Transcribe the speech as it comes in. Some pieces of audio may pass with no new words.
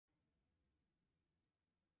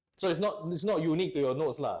So it's not unique to your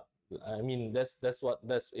notes lah. I mean if that's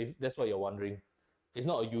what you're wondering. It's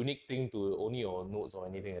not a unique thing to only your notes or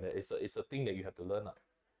anything like that. It's a thing that you have to learn lah.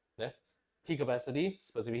 Yeah? Heat capacity,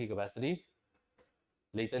 specific heat capacity,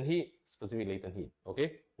 latent heat, specific latent heat.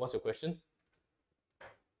 Okay, what's your question?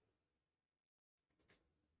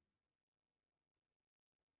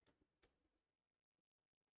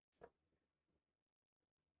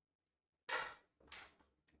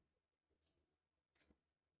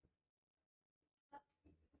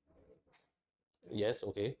 Yes,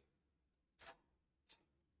 okay.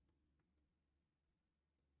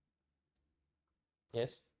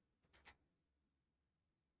 Yes.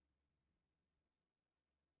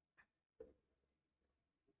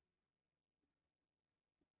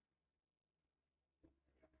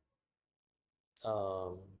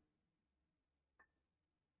 Um,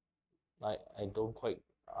 I don't quite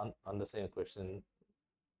understand your question.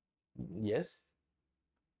 Yes.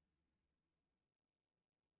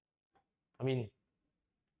 I mean,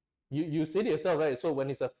 you said it yourself, right? So when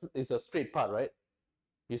it's a straight part, right?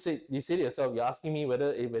 You said it yourself. You're asking me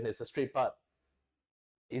whether when it's a straight part,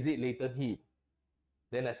 is it latent heat?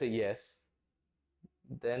 Then I say yes.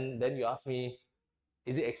 Then you ask me,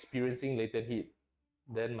 is it experiencing latent heat?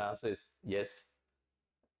 Then my answer is yes.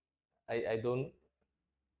 I don't.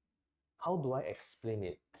 How do I explain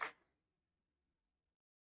it?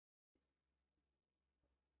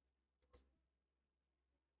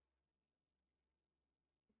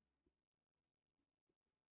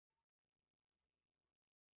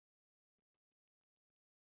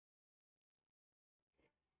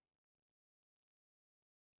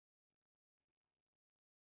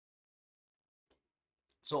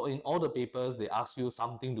 So in all the papers, they ask you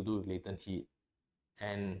something to do with latent heat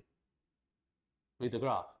and with the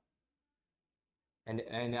graph, and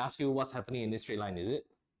they ask you what's happening in this straight line, is it?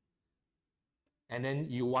 And then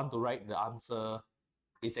you want to write the answer.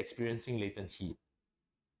 It's experiencing latent heat,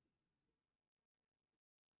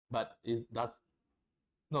 but is that's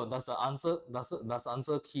no. Does the answer does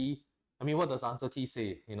answer key? I mean, what does answer key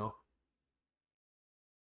say?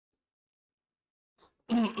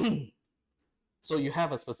 So you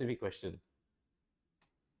have a specific question.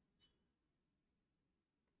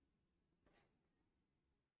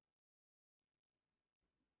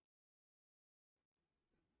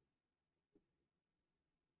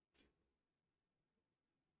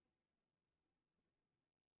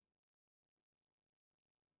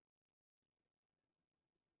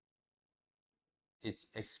 It's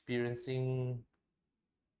experiencing.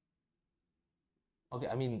 Okay,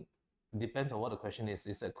 I mean, depends on what the question is.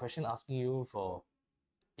 Is a question asking you for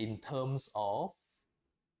in terms of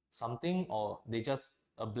something, or they just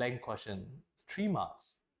a blank question? 3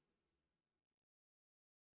 marks.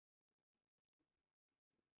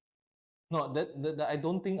 No, that I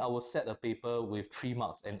don't think I will set a paper with 3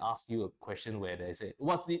 marks and ask you a question where they say,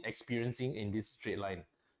 what's it experiencing in this straight line?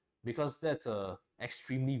 Because that's a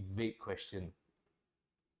extremely vague question.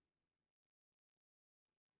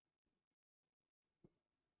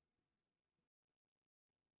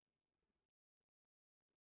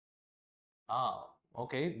 Ah,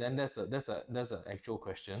 okay, then that's an actual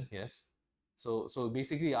question, yes. So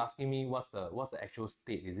basically asking me what's the actual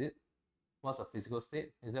state, is it? What's the physical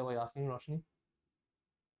state? Is that what you're asking, Roshni?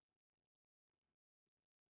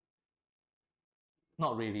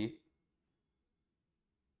 Not really.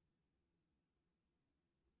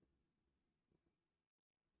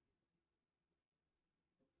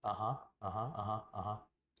 Uh-huh, uh-huh, uh-huh, uh-huh.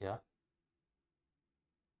 Yeah.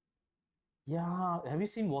 Yeah. Have you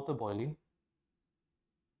seen water boiling?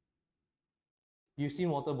 You've seen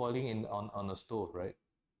water boiling on a stove, right?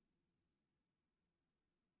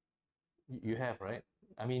 You have, right?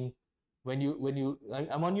 I mean,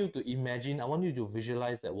 I want you to imagine, I want you to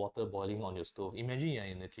visualize that water boiling on your stove. Imagine you're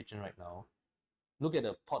in the kitchen right now. Look at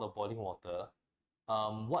the pot of boiling water.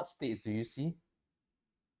 What states do you see?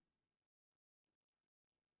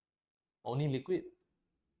 Only liquid?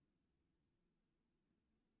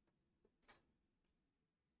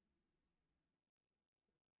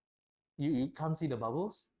 You can't see the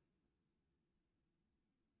bubbles?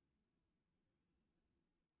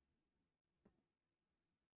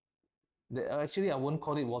 Actually, I won't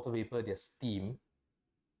call it water vapor, they're steam.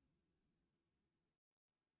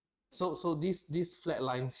 So these flat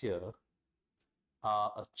lines here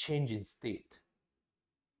are a change in state.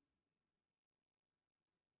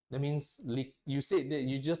 That means you said that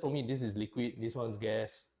you just told me this is liquid, this one's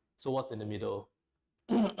gas. So what's in the middle?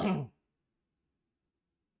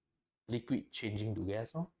 Liquid changing to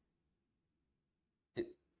gas, huh? It,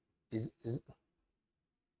 is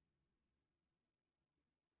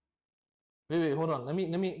Wait, hold on. Let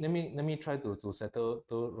me try to settle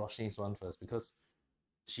to Roshni's one first because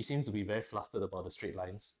she seems to be very flustered about the straight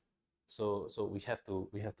lines. So we have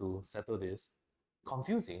to settle this.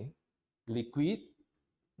 Confusing. Liquid,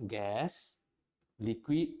 gas,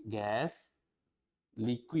 liquid, gas,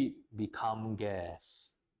 liquid become gas.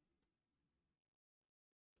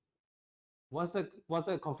 What's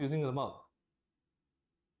that confusing about?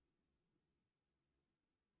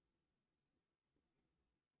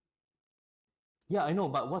 Yeah, I know,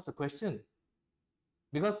 but what's the question?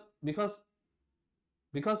 Because you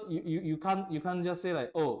can't just say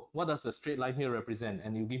like, oh, what does the straight line here represent?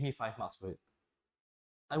 And you give me 5 marks for it.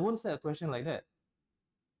 I won't say a question like that.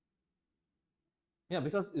 Yeah,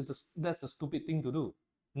 because that's a stupid thing to do.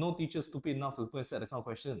 No teacher is stupid enough to go and set the kind of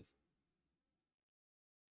questions.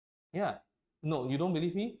 Yeah. No, you don't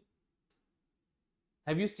believe me?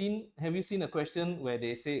 Have you seen a question where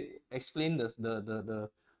they say explain the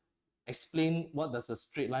explain what does a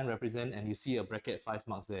straight line represent and you see a bracket 5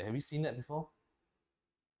 marks there? Have you seen that before?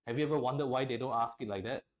 Have you ever wondered why they don't ask it like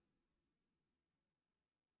that?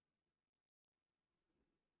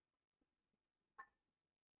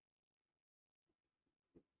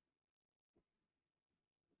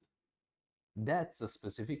 That's a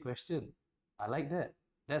specific question. I like that.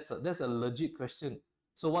 That's a legit question.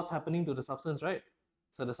 So what's happening to the substance, right?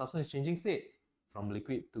 So the substance is changing state from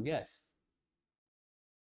liquid to gas.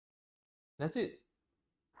 That's it.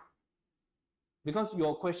 Because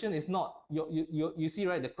your question is not you see,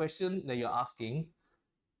 right, the question that you're asking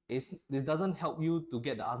is this doesn't help you to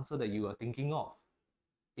get the answer that you are thinking of.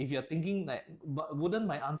 If you're thinking like, but wouldn't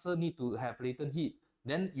my answer need to have latent heat?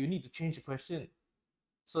 Then you need to change the question.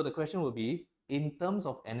 So the question will be, in terms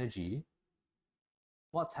of energy,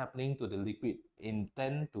 what's happening to the liquid in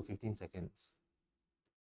 10 to 15 seconds?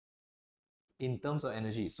 In terms of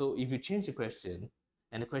energy. So if you change the question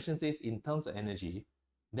and the question says in terms of energy,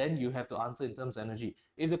 then you have to answer in terms of energy.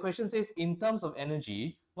 If the question says in terms of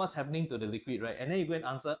energy, what's happening to the liquid, right? And then you go and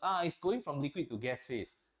answer, it's going from liquid to gas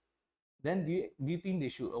phase. Then do you think they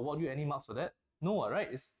should award you any marks for that? No, right?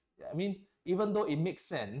 I mean, even though it makes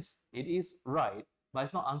sense, it is right, but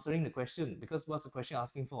it's not answering the question because what's the question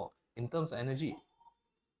asking for? In terms of energy,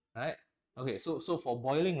 right? Okay, so for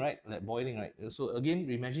boiling, right? Like boiling, right? So again,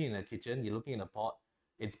 imagine in a kitchen, you're looking at a pot,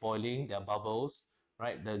 it's boiling, there are bubbles,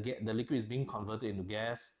 right? The liquid is being converted into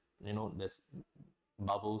gas. There's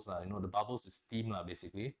bubbles, the bubbles is steam,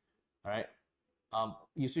 basically. All right.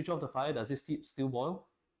 You switch off the fire, does it still boil?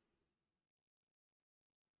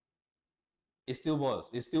 It still boils.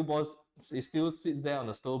 It still boils. It still sits there on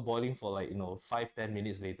the stove boiling for like 5-10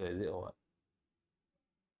 minutes later. Is it or what?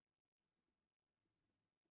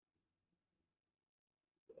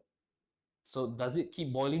 So does it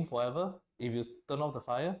keep boiling forever if you turn off the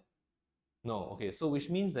fire? No. Okay. So which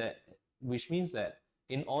means that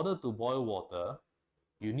in order to boil water,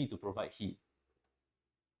 you need to provide heat.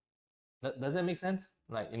 Does that make sense?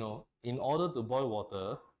 Like in order to boil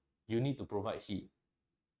water, you need to provide heat.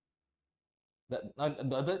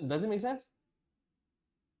 Does it make sense?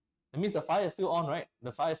 That means the fire is still on, right?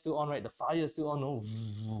 The fire is still on, right? The fire is still on, no?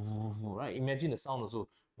 Right? Imagine the sound also.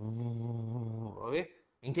 Okay?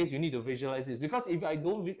 In case you need to visualize this. Because if I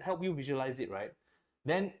don't help you visualize it, right?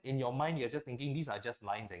 Then in your mind you're just thinking these are just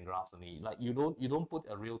lines and graphs only. Like you don't put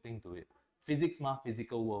a real thing to it. Physics,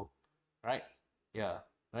 physical world. Right? Yeah.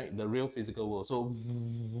 Right? The real physical world. So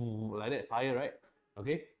like that, fire, right?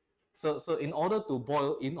 Okay? So in order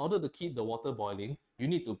to keep the water boiling, you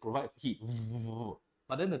need to provide heat.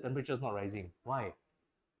 But then the temperature is not rising. Why?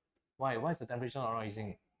 Why is the temperature not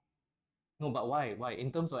rising? No, but why? Why?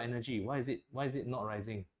 In terms of energy, why is it not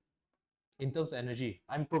rising? In terms of energy,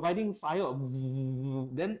 I'm providing fire.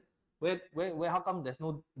 Then where how come there's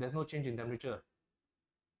no change in temperature?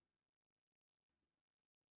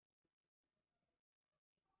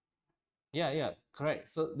 Yeah, yeah, correct.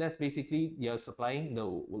 So that's basically you're supplying the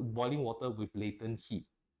boiling water with latent heat.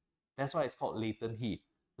 That's why it's called latent heat.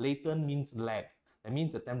 Latent means lag. That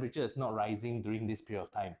means the temperature is not rising during this period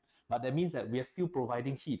of time. But that means that we are still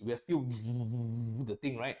providing heat. We are still the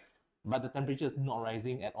thing, right? But the temperature is not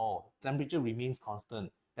rising at all. Temperature remains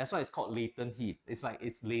constant. That's why it's called latent heat. It's like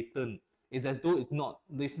it's latent. It's as though it's not.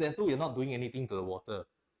 It's as though you're not doing anything to the water,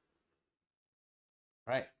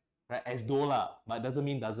 right? Right? As though lah, but doesn't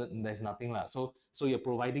mean doesn't there's nothing lah. So you're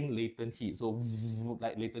providing latent heat. So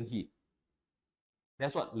like latent heat.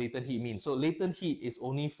 That's what latent heat means. So latent heat is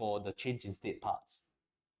only for the change in state parts.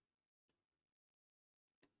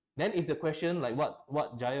 Then if the question, like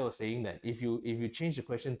what Jaya was saying, that if you change the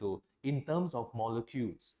question to in terms of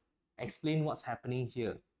molecules, explain what's happening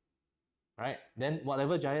here, right? Then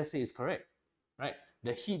whatever Jaya says is correct, right?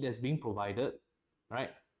 the heat that's being provided,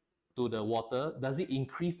 right, to the water, does it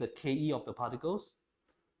increase the Ke of the particles?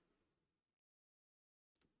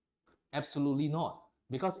 Absolutely not.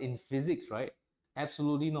 Because in physics, right?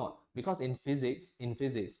 Absolutely not. Because in physics,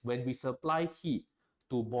 when we supply heat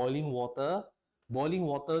to boiling water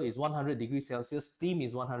is 100 degrees Celsius, steam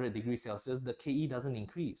is 100 degrees Celsius, the Ke doesn't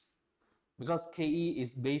increase because Ke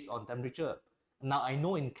is based on temperature. Now I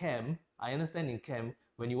know in chem, I understand in chem,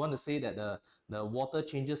 when you want to say that the water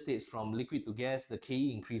changes states from liquid to gas, the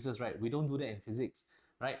Ke increases, right? We don't do that in physics,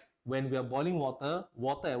 right? When we are boiling water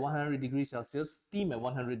at 100 degrees Celsius, steam at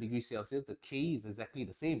 100 degrees Celsius, the Ke is exactly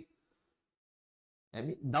the same. I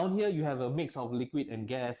mean, down here you have a mix of liquid and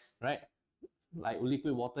gas, right? Like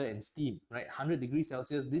liquid water and steam, right? 100 degrees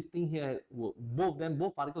Celsius, this thing here,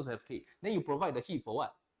 both particles have K. Then you provide the heat for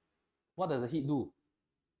what? What does the heat do?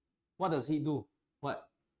 What does heat do? What?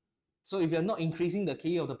 So if you're not increasing the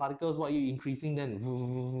K of the particles, what are you increasing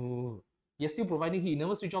then? You're still providing heat. You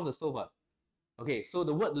never switch off the stove. Okay, so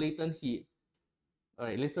the word latent heat, all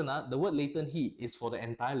right, listen, the word latent heat is for the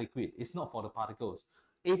entire liquid. It's not for the particles.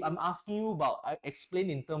 If I'm asking you about, I explain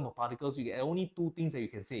in terms of particles, you get only two things that you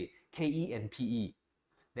can say, Ke and Pe.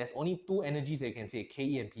 There's only two energies that you can say,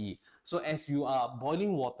 Ke and Pe. So as you are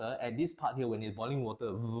boiling water, at this part here, when you're boiling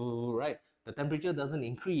water, right, the temperature doesn't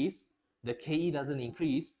increase, the Ke doesn't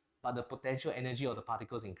increase, but the potential energy of the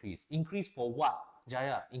particles increase. Increase for what?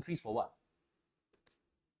 Jaya, increase for what?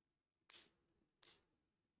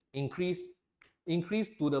 Increase increase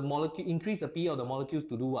to the molecule, increase the Pe of the molecules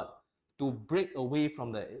to do what? To break away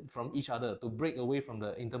from each other, to break away from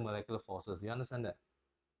the intermolecular forces. You understand that?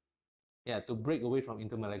 Yeah, to break away from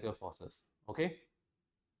intermolecular forces. Okay?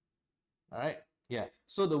 All right? Yeah.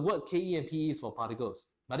 So the word Ke and Pe is for particles.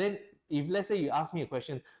 But then if let's say you ask me a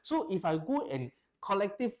question, so if I go and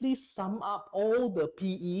collectively sum up all the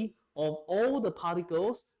Pe of all the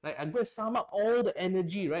particles, right? I'm going to sum up all the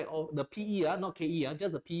energy, right? Of the Pe, not Ke,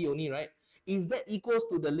 just the Pe only, right? Is that equals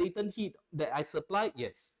to the latent heat that I supplied?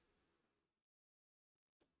 Yes.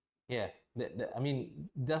 Yeah. I mean,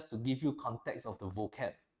 just to give you context of the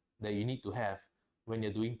vocab that you need to have when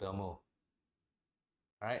you're doing thermal.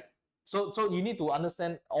 Right? So you need to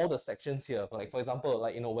understand all the sections here. Like for example,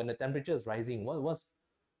 like when the temperature is rising, what's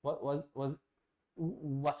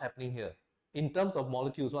happening here? In terms of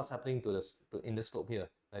molecules, what's happening in the slope here,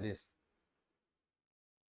 like this?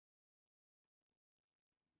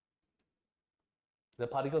 The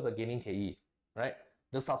particles are gaining Ke, right?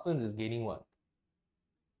 The substance is gaining what?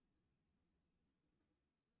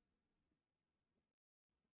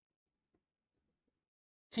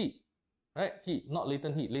 Heat, right? Heat, not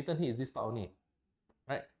latent heat. Latent heat is this part only,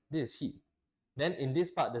 right? This is heat. Then in this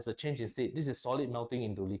part, there's a change in state. This is solid melting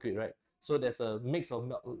into liquid, right? So there's a mix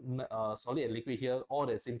of solid and liquid here, all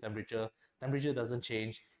the same temperature. Temperature doesn't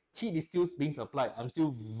change. Heat is still being supplied. I'm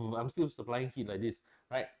still supplying heat like this,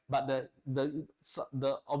 right? But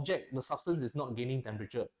the object, the substance is not gaining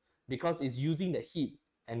temperature because it's using the heat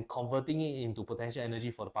and converting it into potential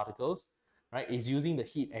energy for the particles, right? It's using the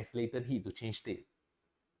heat as latent heat to change state.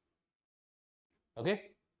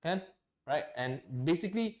 Okay, can, right? And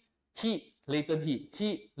basically, heat, latent heat,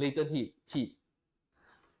 heat, latent heat, heat.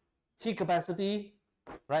 Heat capacity,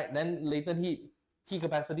 right? Then latent heat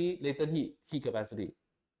capacity, latent heat capacity.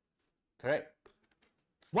 Correct?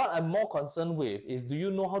 What I'm more concerned with is, do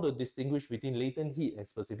you know how to distinguish between latent heat and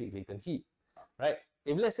specific latent heat? Right?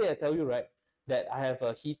 If let's say I tell you, right, that I have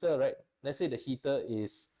a heater, right? Let's say the heater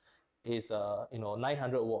is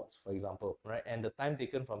 900 watts, for example, right? And the time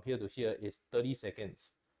taken from here to here is 30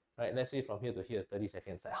 seconds, right? Let's say from here to here is 30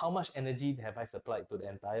 seconds. Like how much energy have I supplied to the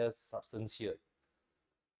entire substance here?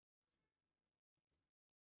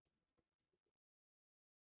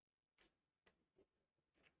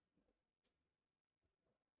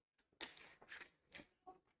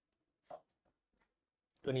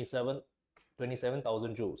 Twenty-seven,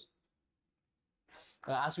 27,000 joules.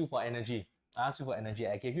 I ask you for energy.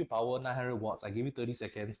 I gave you power 900 watts. I gave you 30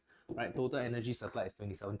 seconds, right? Total energy supply is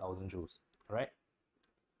 27,000 joules, all right?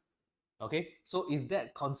 Okay, so is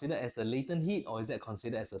that considered as a latent heat or is that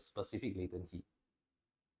considered as a specific latent heat?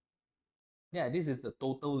 Yeah, this is the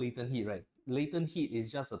total latent heat, right? Latent heat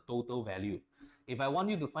is just a total value. If I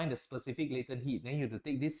want you to find the specific latent heat, then you have to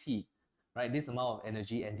take this heat, right, this amount of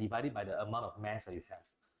energy and divide it by the amount of mass that you have.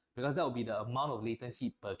 Because that will be the amount of latent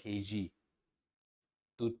heat per kg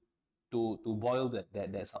to boil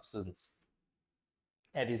that substance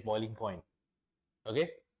at its boiling point. Okay?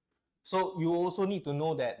 So you also need to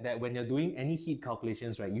know that when you're doing any heat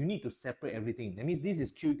calculations, right, you need to separate everything. That means this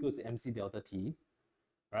is Q equals MC delta T,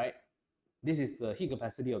 right? This is the heat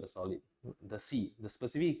capacity of the solid, the C, the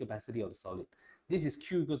specific heat capacity of the solid. This is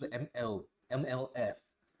Q equals to MLF,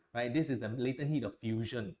 right? This is the latent heat of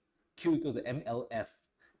fusion. Q equals to MLF.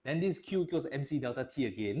 Then this Q equals to MC delta T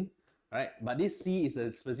again, right? But this C is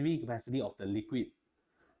the specific capacity of the liquid,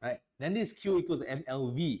 right? Then this Q equals to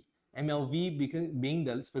MLV. MLV being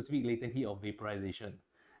the specific latent heat of vaporization.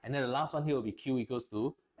 And then the last one here will be Q equals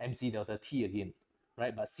to MC delta T again,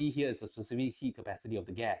 right? But C here is the specific heat capacity of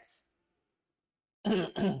the gas.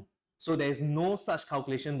 So there is no such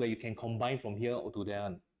calculation where you can combine from here to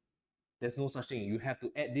there. There's no such thing. You have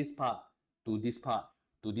to add this part to this part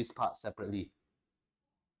to this part separately.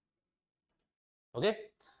 Okay?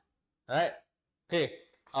 All right. Okay.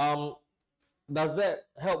 Does that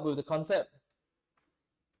help with the concept?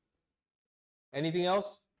 Anything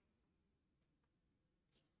else?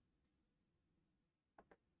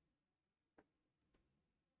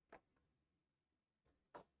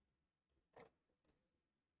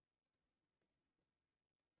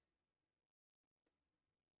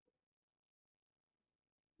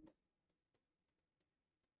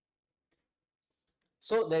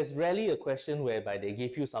 So there's rarely a question whereby they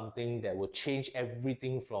give you something that will change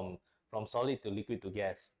everything from solid to liquid to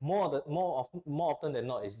gas. More often than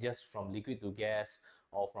not, it's just from liquid to gas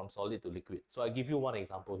or from solid to liquid. So I give you one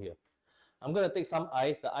example here. I'm going to take some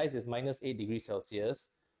ice. The ice is -8 degrees Celsius,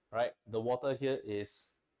 right? The water here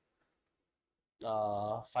is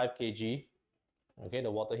 5 kg. Okay,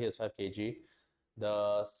 the water here is 5 kg.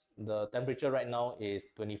 The temperature right now is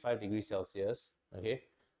 25 degrees Celsius. Okay,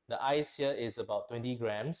 the ice here is about 20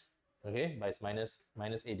 grams. Okay, but it's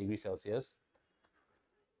minus 8 degrees Celsius.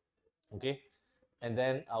 Okay, and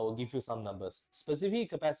then I will give you some numbers. Specific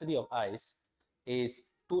capacity of ice is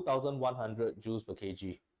 2100 joules per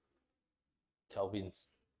kg kelvins.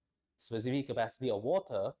 Specific capacity of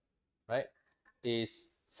water, right,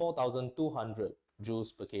 is 4200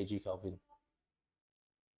 joules per kg Kelvin,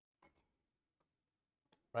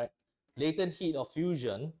 right? Latent heat of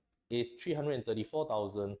fusion is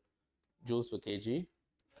 334,000 joules per kg.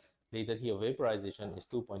 Latent heat of vaporization is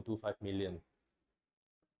 2.25 million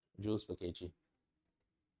joules per kg,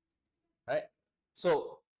 right?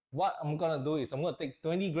 So what I'm gonna do is I'm gonna take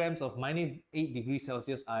 20 grams of -8 degrees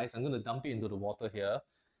Celsius ice. I'm gonna dump it into the water here,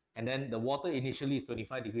 and then the water initially is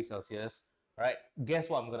 25 degrees Celsius, right? Guess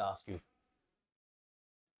what I'm gonna ask you?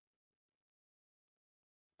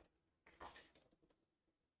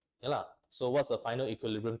 Yeah lah. So what's the final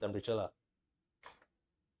equilibrium temperature lah?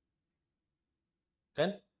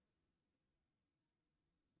 Can?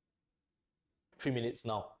 3 minutes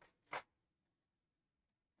now.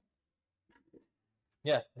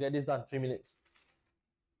 Yeah, get this done. 3 minutes.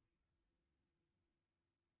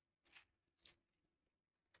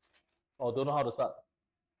 Oh, don't know how to start.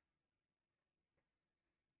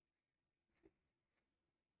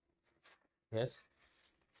 Yes.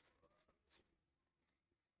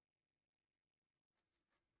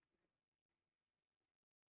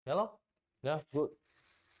 Yeah, lor. Yeah, good.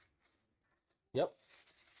 Yep.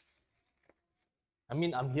 I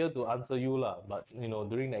mean, I'm here to answer you lah, but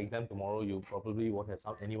during the exam tomorrow, you probably won't have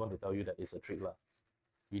anyone to tell you that it's a trick lah.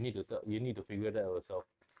 You need to figure that out yourself.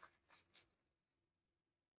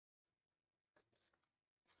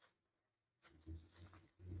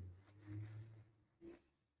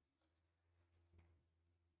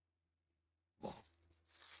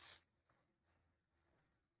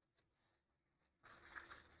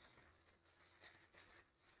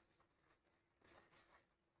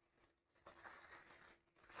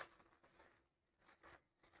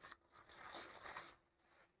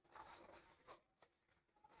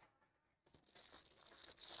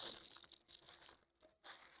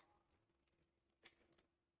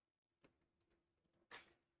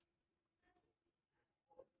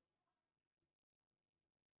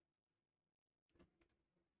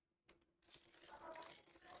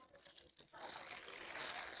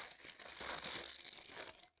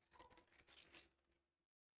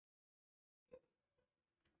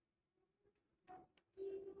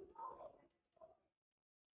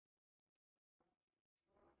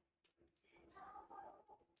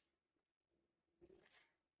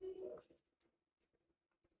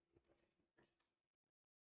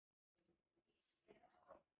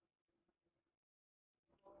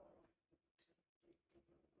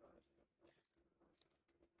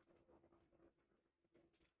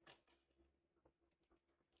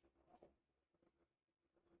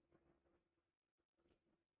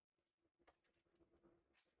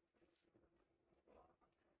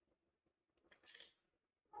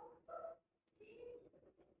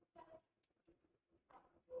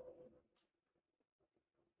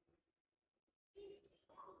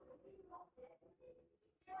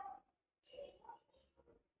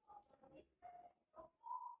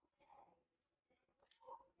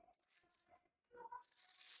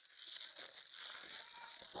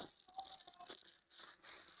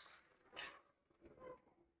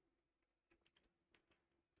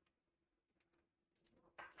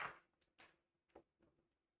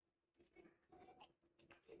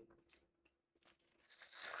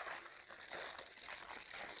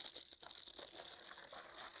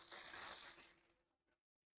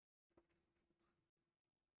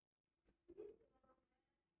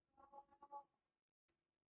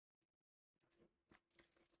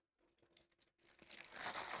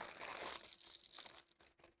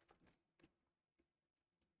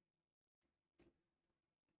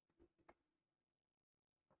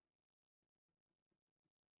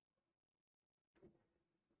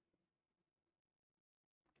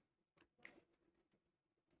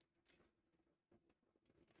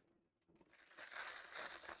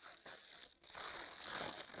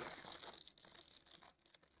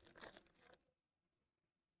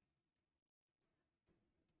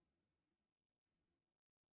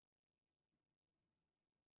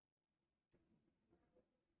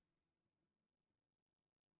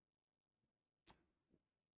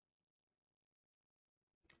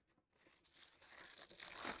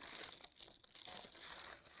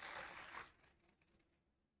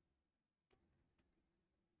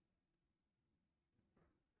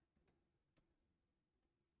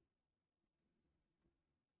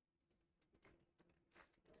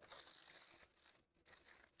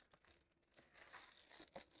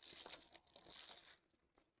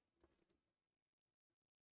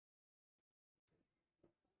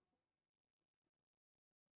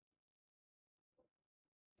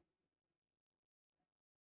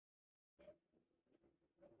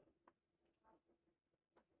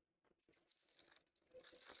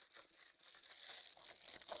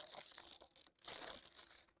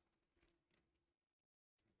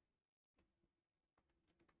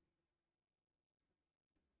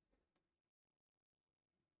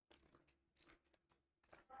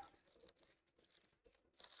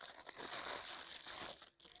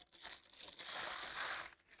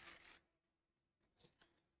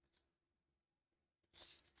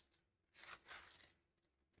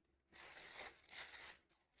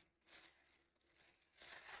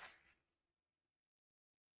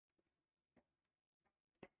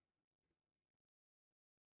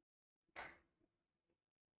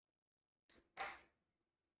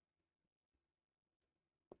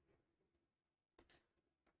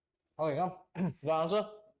 Okay, come. Got answer?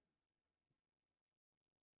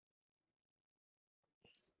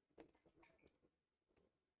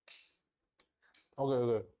 Okay,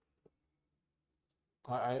 okay.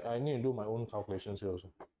 I need to do my own calculations here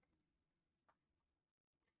also.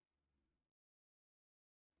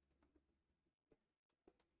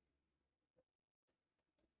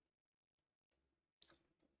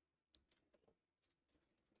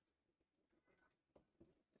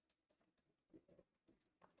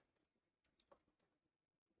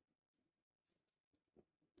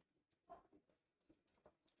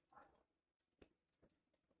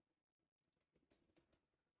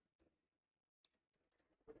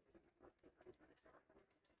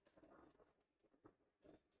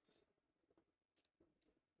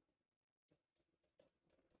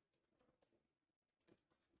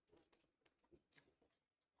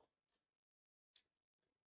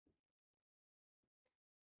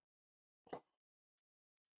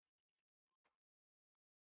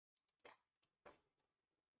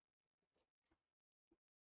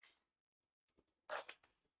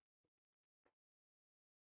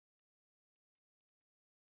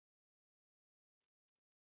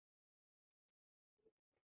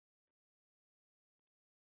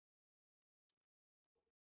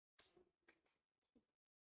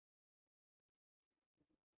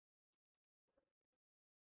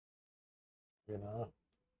 You know,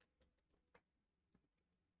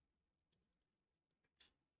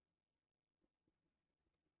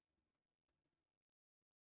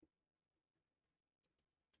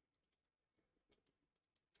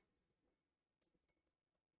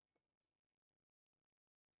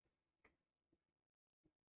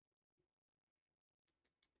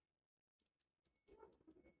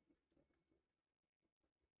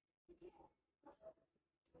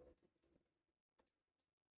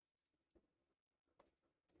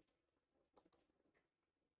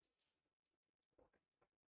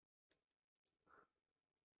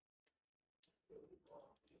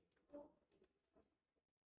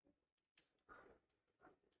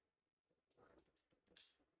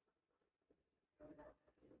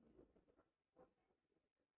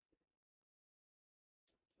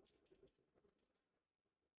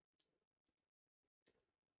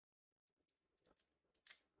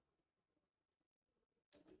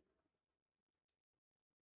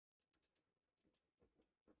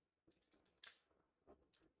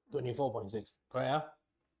 24.6. Correct, ah?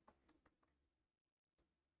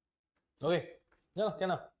 Okay. Yeah,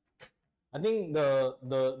 can ah. I think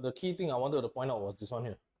the key thing I wanted to point out was this one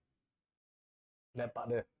here. That part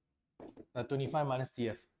there. 25 minus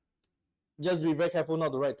TF. Just be very careful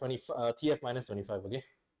not to write TF minus 25, okay?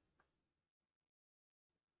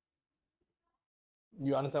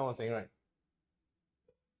 You understand what I'm saying, right?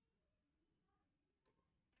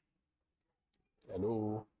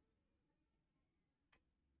 Hello?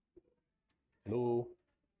 Hello?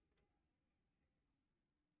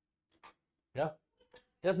 Yeah?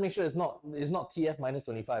 Just make sure it's not TF minus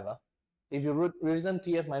 25, huh? If you written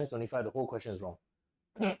TF minus 25, the whole question is wrong.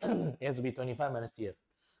 It has to be 25 minus TF.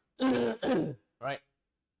 Right?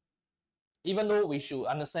 Even though we should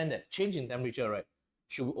understand that change in temperature, right,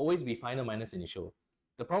 should always be final minus initial.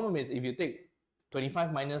 The problem is if you take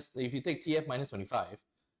 25 minus, if you take TF minus 25,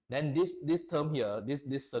 then this term here,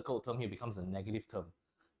 this circled term here becomes a negative term.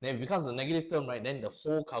 Then if it becomes a negative term, right, then the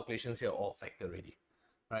whole calculations here are all factored already,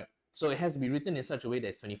 right? So it has to be written in such a way that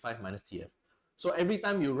it's 25 minus TF. So every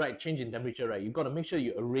time you write change in temperature, right, you've got to make sure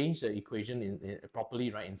you arrange the equation in properly,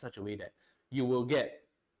 right, in such a way that you will get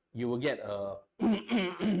a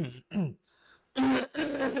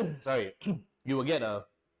sorry, you will get a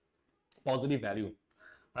positive value,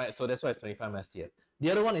 right? So that's why it's 25 minus TF. The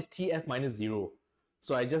other one is TF minus 0.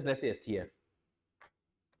 So I just left it as TF.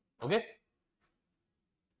 Okay?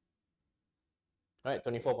 Right,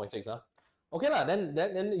 24.6, huh? Okay lah,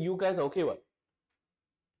 then you guys are okay, what?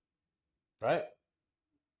 Right?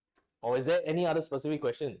 Or is there any other specific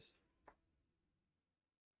questions?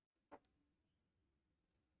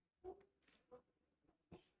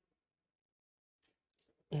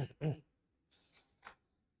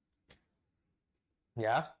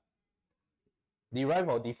 Yeah? Derive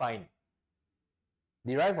or define?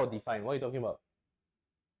 Derive or define? What are you talking about?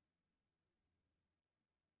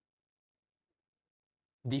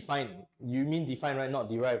 Define. You mean define, right? Not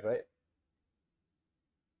derive, right?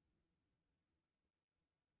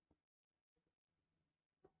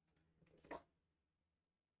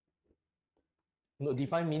 No,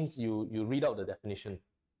 define means you read out the definition.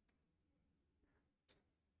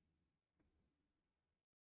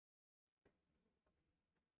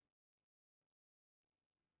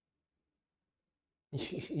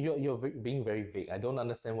 You're being very vague. I don't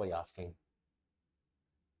understand what you're asking.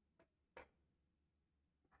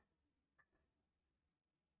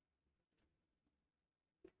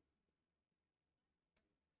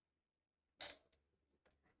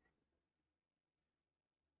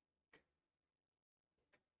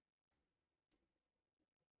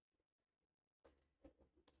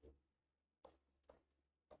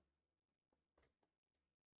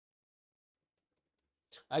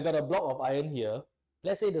 I got a block of iron here.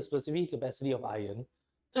 Let's say the specific capacity of iron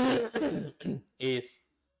is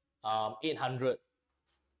 800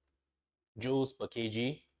 joules per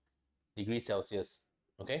kg degrees Celsius.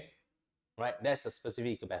 Okay, right? That's a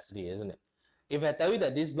specific capacity, isn't it? If I tell you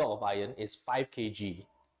that this block of iron is 5 kg,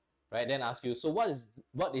 right? Then ask you, so what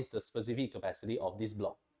is the specific capacity of this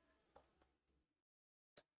block?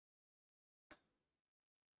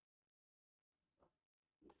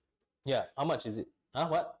 Yeah, how much is it? Huh?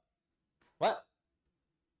 What? What?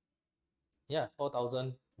 Yeah,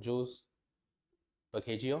 4,000 joules per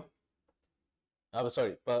kg. Oh,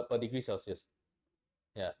 sorry, per degree Celsius.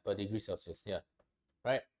 Yeah, per degree Celsius. Yeah,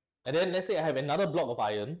 right. And then let's say I have another block of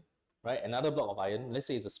iron, right? Another block of iron. Let's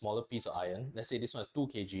say it's a smaller piece of iron. Let's say this one is 2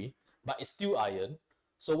 kg, but it's still iron.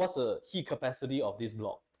 So what's the heat capacity of this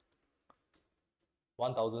block?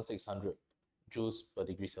 1,600 joules per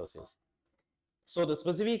degree Celsius. So the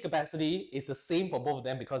specific capacity is the same for both of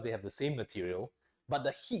them because they have the same material, but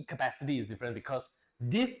the heat capacity is different because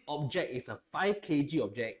this object is a 5 kg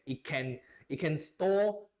object. It can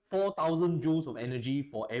store 4,000 joules of energy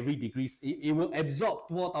for every degree. It will absorb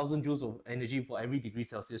 4,000 joules of energy for every degree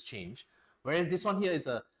Celsius change. Whereas this one here is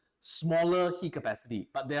a smaller heat capacity,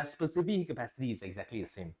 but their specific heat capacity is exactly the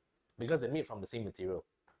same because they're made from the same material.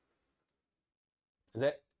 Is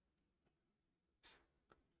that?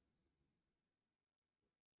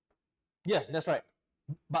 Yeah, that's right.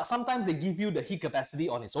 But sometimes they give you the heat capacity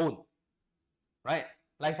on its own, right?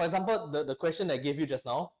 Like for example, the question that I gave you just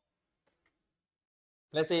now,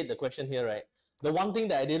 let's say the question here, right? The one thing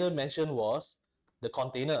that I didn't mention was the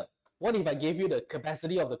container. What if I gave you the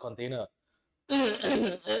capacity of the container?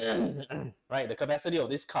 Right, the capacity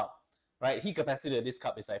of this cup, right? Heat capacity of this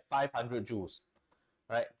cup is like 500 joules,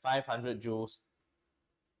 right? 500 joules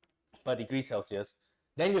per degree Celsius.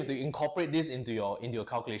 Then you have to incorporate this into your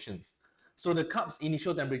calculations. So the cup's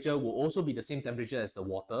initial temperature will also be the same temperature as the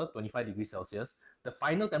water, 25 degrees Celsius. The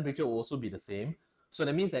final temperature will also be the same. So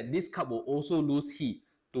that means that this cup will also lose heat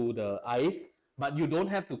to the ice, but you don't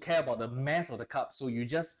have to care about the mass of the cup. So you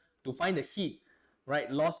just, to find the heat, right,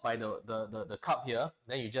 lost by the cup here,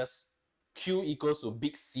 then you just Q equals to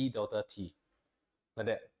big C delta T, like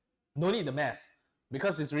that. No need the mass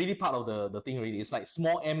because it's really part of the thing already. It's like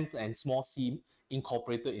small m and small c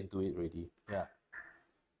incorporated into it already. Yeah.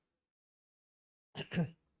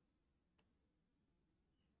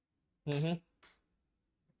 Mm-hmm.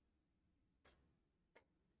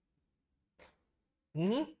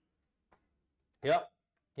 Mm-hmm. Yep.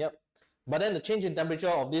 Yep. But then the change in temperature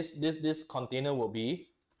of this container will be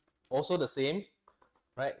also the same,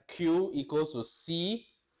 right? Q equals to C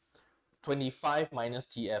 25 minus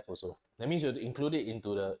TF also. That means you have to include it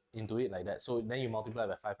into it like that. So then you multiply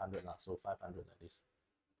by 500 lah. So 500 like this.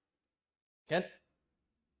 Can?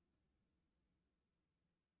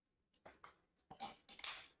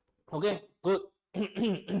 Okay, good.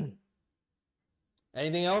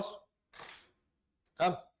 Anything else?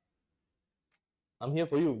 Come. I'm here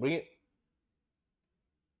for you. Bring it.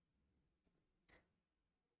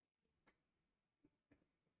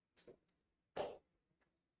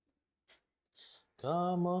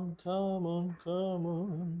 Come on, come on, come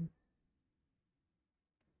on.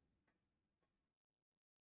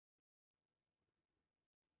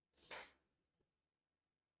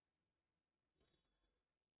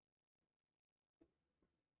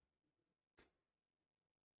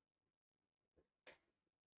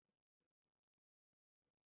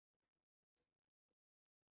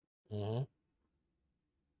 Mm-hmm.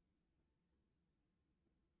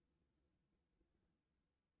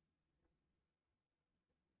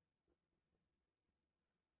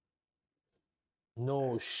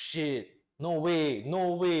 No shit. No way.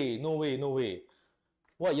 No way. No way. No way.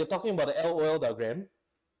 What, you're talking about the LOL diagram?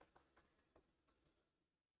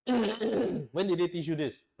 When did they teach you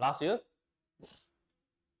this? Last year?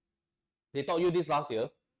 They taught you this last year?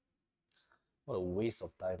 What a waste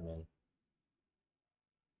of time, man.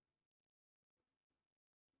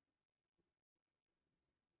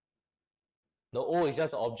 The O is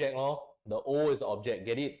just an object, oh. The O is an object.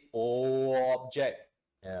 Get it? O object.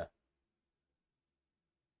 Yeah.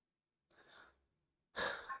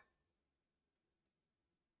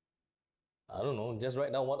 I don't know. Just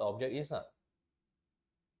write down what object is.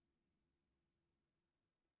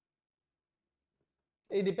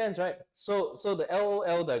 It depends, right? So the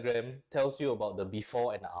LOL diagram tells you about the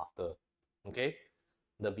before and after. Okay?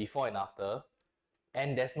 The before and after.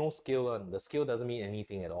 And there's no scale on. The scale doesn't mean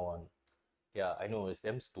anything at all. Yeah, I know, it's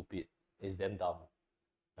damn stupid. It's damn dumb.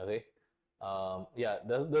 Okay? Yeah,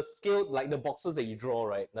 the scale, like the boxes that you draw,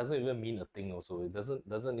 right, doesn't even mean a thing also. It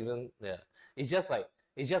doesn't even, yeah. It's just like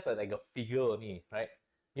a figure only, right?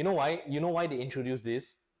 You know why? You know why they introduce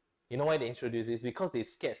this? You know why they introduce this? Because they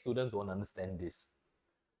scared students won't understand this.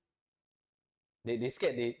 They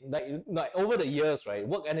scared they like over the years, right?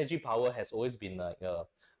 Work energy power has always been like a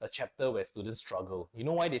chapter where students struggle. You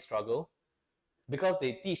know why they struggle? Because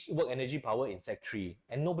they teach work energy power in Sec 3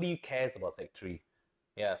 and nobody cares about Sec 3.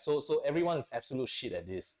 Yeah, so everyone is absolute shit at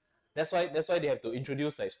this. That's why they have to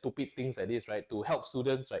introduce like stupid things like this, right? To help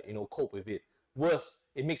students, right, cope with it. Worse,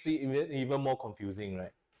 it makes it even more confusing,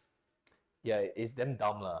 right? Yeah, it's damn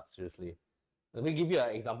dumb lah, seriously. Let me give you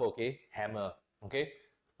an example, okay? Hammer, okay?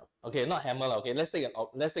 Okay, not hammer lah. Okay, let's take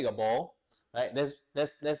a ball, right? Let's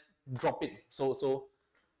drop it. So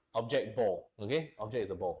object ball. Okay, object is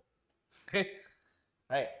a ball. Okay,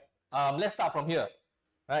 right. Let's start from here.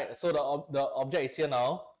 Right. So the object is here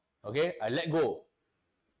now. Okay, I let go.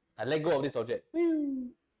 I let go of this object.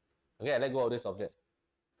 Okay, I let go of this object.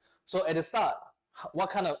 So at the start, what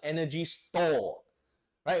kind of energy store?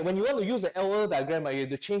 Right? When you want to use the LL diagram, right, you have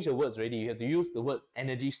to change the words already. You have to use the word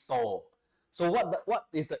energy store. So what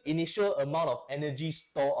is the initial amount of energy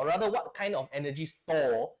store, or rather, what kind of energy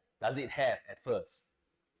store does it have at first?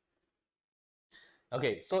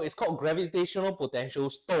 Okay, so it's called gravitational potential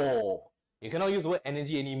store. You cannot use the word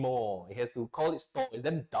energy anymore. It has to call it store. It's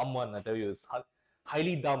damn dumb one, I tell you. It's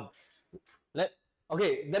highly dumb. Let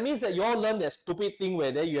Okay, that means that you all learn that stupid thing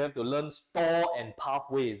where there you have to learn store and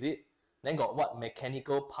pathway, is it? Then got what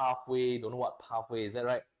mechanical pathway, don't know what pathway, is that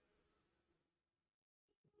right?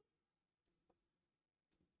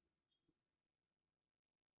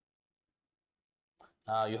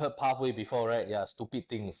 You heard pathway before, right? Yeah, stupid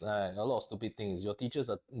things. A lot of stupid things. Your teachers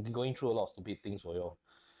are going through a lot of stupid things for you.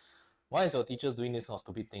 Why is your teachers doing this kind of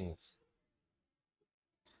stupid things?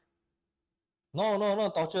 No, no, no,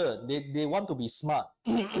 torture. They want to be smart.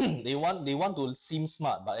 They want to seem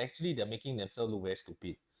smart, but actually they're making themselves look very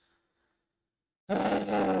stupid.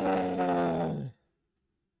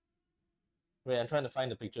 Wait, I'm trying to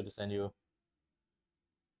find the picture to send you.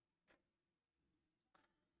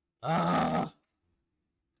 Ah,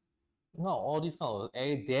 no, all these kind of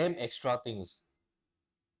damn extra things.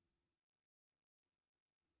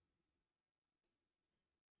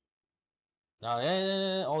 Yeah, yeah,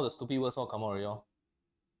 yeah, yeah, all the stupid words all come out already. Oh.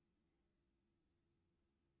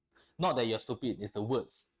 Not that you're stupid, it's the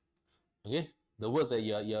words. Okay, the words that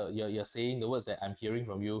you're saying, the words that I'm hearing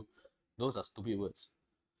from you, those are stupid words.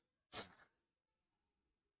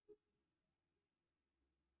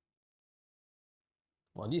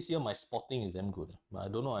 Well, this year my spotting is damn good, but I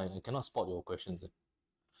don't know. I cannot spot your questions.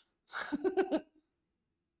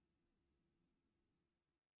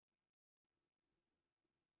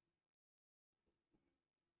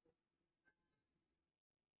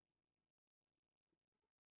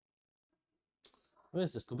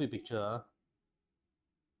 Where's the stupid picture? Huh?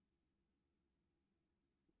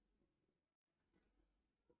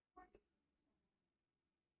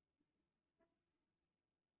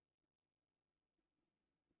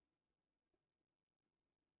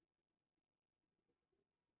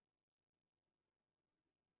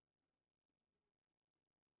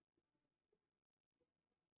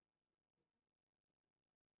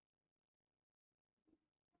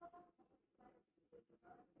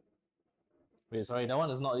 Wait, sorry, that one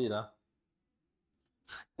is not it.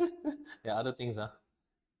 Yeah, other things.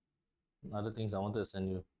 Other things I wanted to send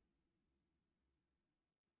you.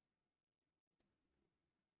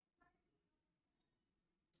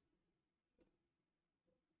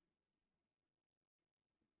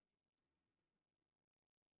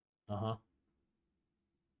 Uh huh.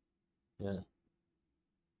 Yeah.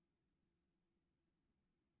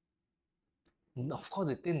 Of course,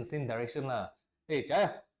 they turn the same direction lah. Hey,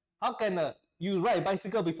 Jaya, how can you ride a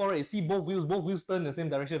bicycle before, right? You see both wheels turn the same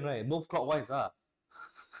direction, right? Both clockwise, ah.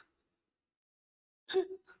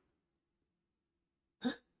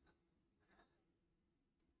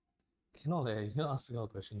 Cannot leh, you cannot ask me a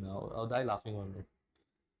question. I'll die laughing on you.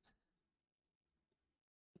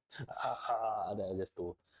 That I just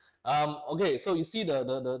told. Okay, so you see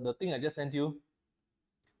the thing I just sent you,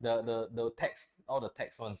 the text, all the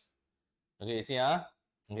text ones. Okay, you see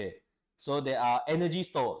Okay, so there are energy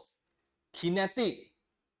stores, kinetic,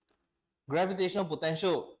 gravitational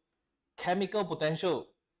potential, chemical potential,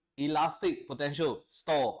 elastic potential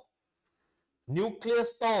store, nuclear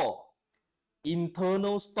store,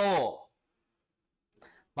 internal store.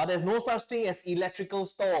 But there's no such thing as electrical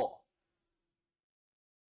store.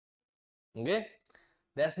 Okay?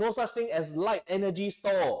 There's no such thing as light energy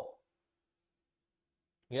store.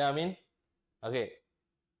 You know what I mean? Okay.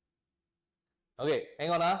 Okay,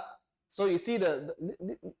 hang on. So you see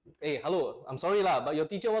hey, hello, I'm sorry lah, but your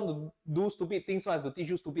teacher want to do stupid things, so I have to teach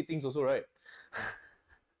you stupid things also, right?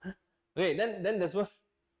 Okay, then there's one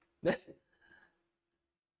then,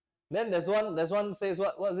 then there's one says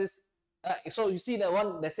what is this? So you see that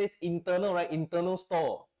one that says internal, right? Internal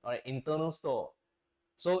store. Alright, internal store.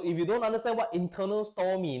 So if you don't understand what internal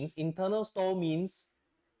store means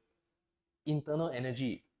internal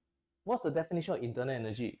energy. What's the definition of internal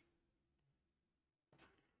energy?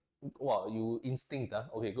 Wow, you instinct, huh?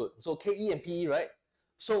 Okay, good. So KE and PE, right?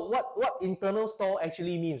 So what internal store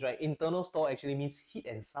actually means, right? Internal store actually means heat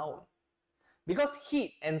and sound. Because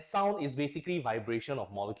heat and sound is basically vibration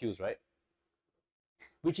of molecules, right?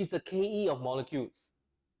 Which is the KE of molecules.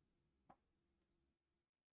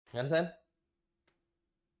 You understand?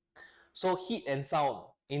 So heat and sound,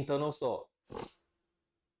 internal store.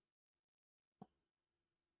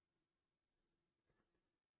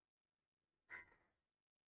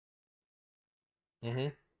 Mm-hmm.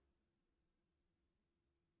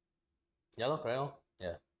 Yeah, correct.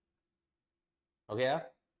 Yeah. Okay.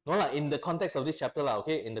 No, like in the context of this chapter,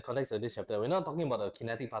 okay? In the context of this chapter, we're not talking about the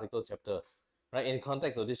kinetic particle chapter, right? In the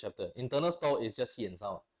context of this chapter, internal store is just heat and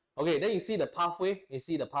sound. Okay, then you see the pathway,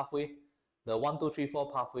 the 1, 2, 3,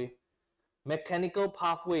 4 pathway, mechanical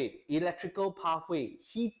pathway, electrical pathway,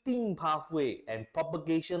 heating pathway, and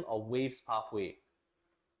propagation of waves pathway.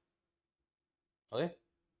 Okay,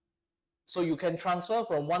 so you can transfer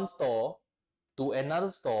from one store to another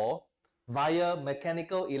store via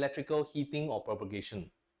mechanical, electrical, heating, or propagation.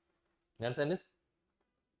 You understand this?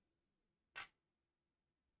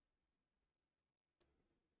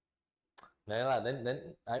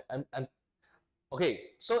 Then I'm okay.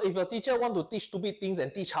 So if your teacher want to teach stupid things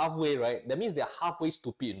and teach halfway, right? That means they're halfway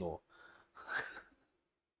stupid, no?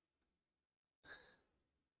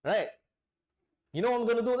 Right? You know what I'm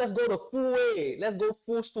gonna do? Let's go the full way. Let's go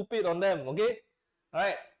full stupid on them, okay? All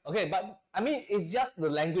right. Okay, but I mean, it's just the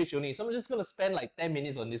language only. So I'm just gonna spend like 10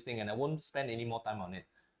 minutes on this thing, and I won't spend any more time on it.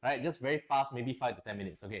 All right? Just very fast, maybe 5 to 10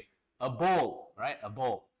 minutes. Okay. A bowl, right? A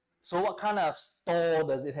bowl. So what kind of store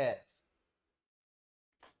does it have?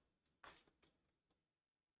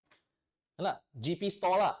 GP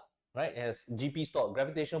store lah, right? It has GP store,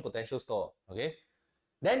 gravitational potential store. Okay.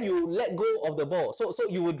 Then you let go of the ball. So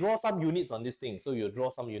you will draw some units on this thing. So you draw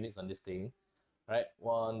some units on this thing, right?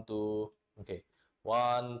 1, 2, okay.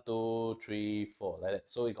 1, 2, 3, 4, like that.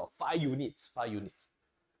 So you got 5 units, 5 units.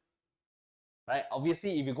 Right?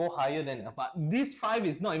 Obviously, if you go higher than, but this 5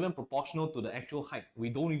 is not even proportional to the actual height. We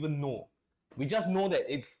don't even know. We just know that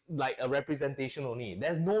it's like a representation only.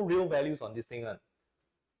 There's no real values on this thing.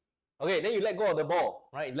 Okay, then you let go of the ball,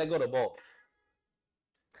 right? You let go of the ball.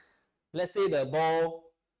 Let's say the ball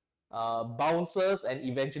bounces and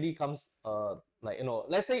eventually comes like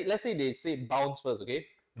let's say they say bounce first, okay?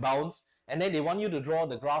 Bounce, and then they want you to draw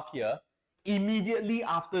the graph here immediately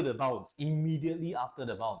after the bounce. Immediately after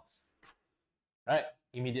the bounce. Right?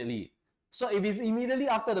 Immediately. So if it's immediately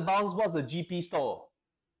after the bounce, what's the GP store?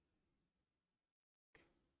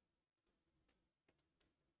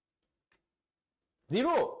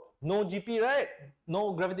 Zero. No GP, right?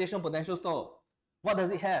 No gravitational potential store. What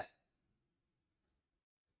does it have?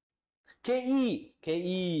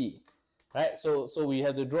 KE, right? So we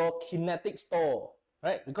have to draw kinetic store,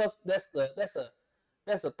 right? Because that's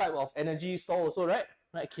a type of energy store also, right?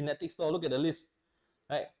 Right, kinetic store. Look at the list,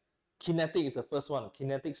 right? Kinetic is the first one.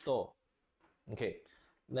 Kinetic store. Okay,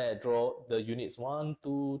 let's draw the units. 1,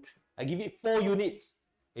 2, 3. I give it 4 units.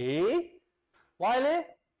 Eh? Why leh?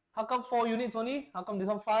 How come 4 units only? How come this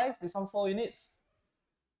one 5? This one 4 units?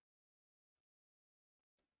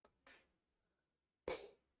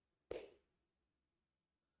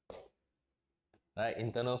 Right,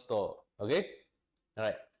 internal store. Okay, all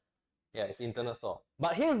right. Yeah, it's internal store.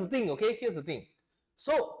 But here's the thing, okay? Here's the thing.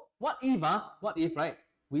 So what if, right?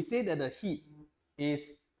 We say that the heat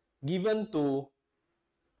is given to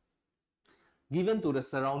the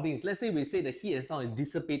surroundings. Let's say we say the heat and sound is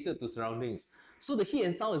dissipated to surroundings. So the heat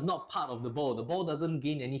and sound is not part of the ball. The ball doesn't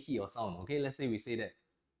gain any heat or sound. Okay, let's say we say that.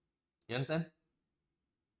 You understand?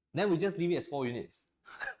 Then we just leave it as 4 units.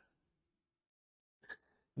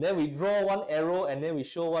 Then we draw one arrow and then we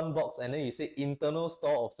show one box and then you say internal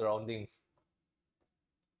store of surroundings.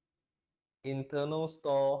 Internal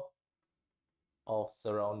store of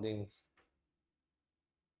surroundings.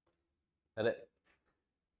 Like that.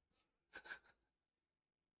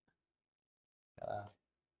 Uh,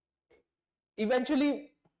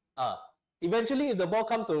 eventually, uh, eventually, if the ball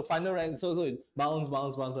comes to the final rank, so it bounce,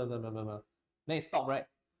 bounce, bounce, bounce, bounce, bounce, bounce. Then it stop, right?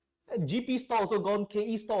 GP store also gone,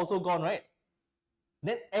 KE store also gone, right?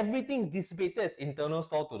 Then everything is dissipated as internal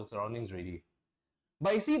store to the surroundings already.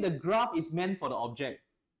 But you see, the graph is meant for the object.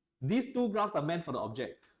 These two graphs are meant for the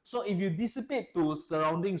object. So if you dissipate to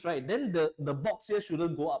surroundings, right, then the box here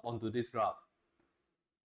shouldn't go up onto this graph.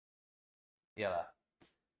 Yeah.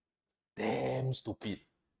 Damn stupid.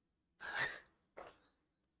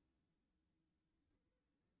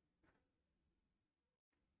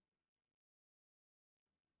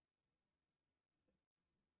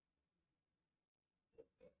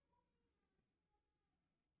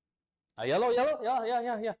 Yellow, yellow,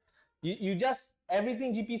 yeah. You just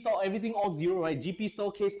everything GP store, everything all zero, right? GP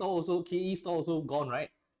store, K store also, KE store also gone,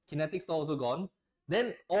 right? Kinetic store also gone.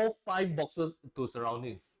 Then all 5 boxes to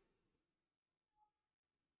surroundings.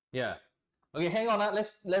 Yeah. Okay, hang on.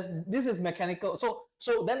 Let's. This is mechanical. So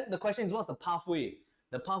then the question is, what's the pathway?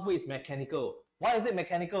 The pathway is mechanical. Why is it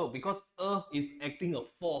mechanical? Because Earth is acting a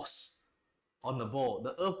force on the ball.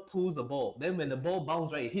 The Earth pulls the ball. Then when the ball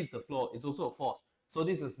bounces, right, it hits the floor. It's also a force. So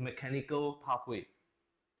this is mechanical pathway.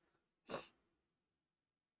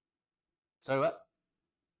 Sorry, what?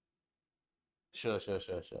 Sure.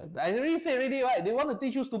 I already said already, right? They want to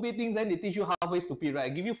teach you stupid things, then they teach you halfway stupid, right? I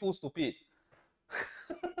give you full stupid.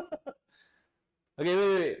 Okay,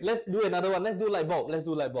 wait. Let's do another one. Let's do light bulb. Let's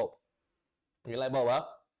do light bulb. Okay, light bulb, huh?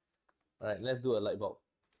 All right, let's do a light bulb.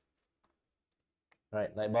 All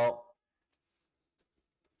right, light bulb.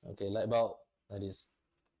 Okay, light bulb like this.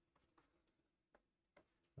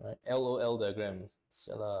 All right, LOL diagram.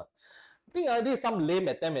 I think this is some lame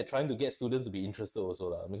attempt at trying to get students to be interested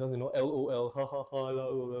also, because you know LOL, ha ha ha,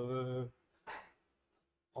 LOL,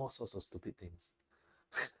 all sorts of stupid things.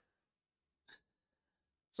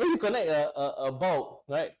 So you connect a bulb,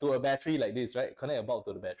 right, to a battery like this, right? Connect a bulb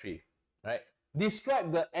to the battery, right?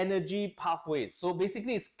 Describe the energy pathways. So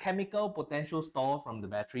basically, it's chemical potential store from the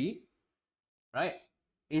battery, right?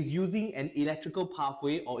 Is using an electrical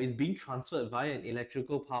pathway or is being transferred via an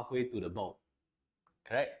electrical pathway to the bulb,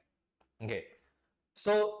 correct? Okay.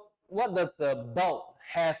 So what does the bulb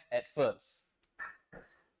have at first?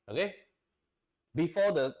 Okay,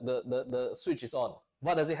 before the switch is on,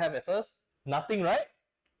 what does it have at first? Nothing, right?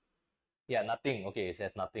 Yeah, nothing. Okay, it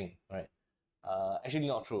says nothing, right? Actually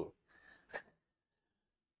not true.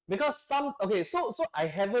 Because okay, so I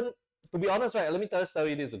haven't, to be honest, right? Let me tell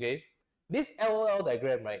you this, okay? This LOL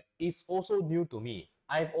diagram, right, is also new to me.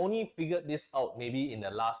 I've only figured this out maybe in the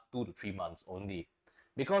last 2 to 3 months only,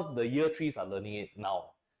 because the year threes are learning it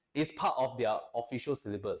now. It's part of their official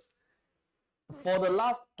syllabus. For the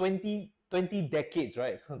last 20 decades,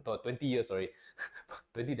 right? 20 years, sorry.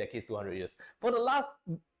 20 decades, 200 years. For the last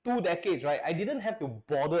 2 decades, right, I didn't have to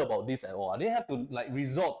bother about this at all. I didn't have to like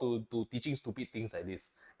resort to teaching stupid things like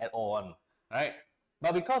this at all, right?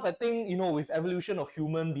 But because I think, you know, with evolution of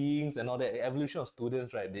human beings and all that, evolution of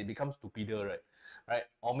students, right, they become stupider, right?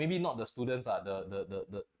 Or maybe not the students,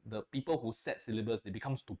 the people who set syllabus, they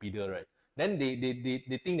become stupider, right? Then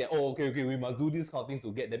they think that, oh, okay, we must do these kind of things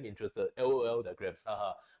to get them interested. LOL diagrams,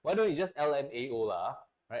 haha. Why don't you just LMAO lah,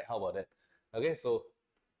 right? How about that? Okay, so,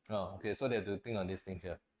 oh, okay, so they have to think on these things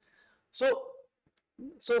here. So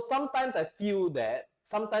sometimes I feel that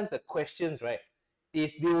sometimes the questions, right,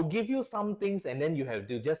 is they will give you some things and then you have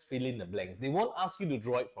to just fill in the blanks. They won't ask you to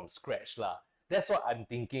draw it from scratch lah. That's what I'm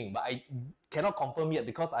thinking, but I cannot confirm yet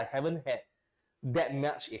because I haven't had that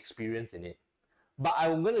much experience in it. But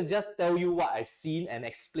I'm going to just tell you what I've seen and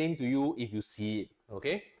explain to you if you see it,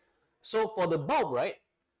 okay? So for the bulb, right,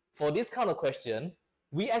 for this kind of question,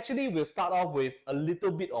 we actually will start off with a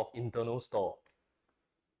little bit of internal store.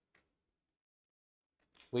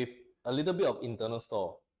 With a little bit of internal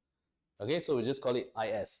store. Okay, so we just call it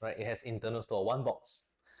IS, right? It has internal store, one box.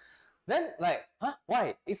 Then like, huh?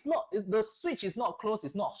 Why? It's not, the switch is not closed,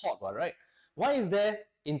 it's not hot, right? Why is there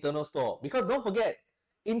internal store? Because don't forget,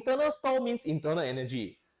 internal store means internal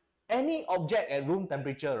energy. Any object at room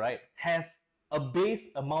temperature, right, has a base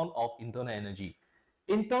amount of internal energy.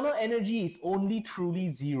 Internal energy is only truly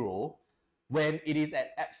zero when it is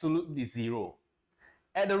at absolutely zero.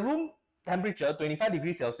 At the room temperature, 25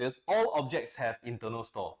 degrees Celsius, all objects have internal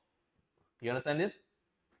store. You understand this?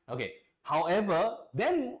 Okay. However,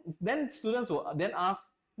 then students will then ask,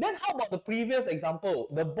 then how about the previous example?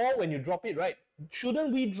 The ball, when you drop it, right?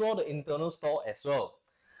 Shouldn't we draw the internal store as well?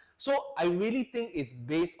 So I really think it's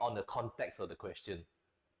based on the context of the question,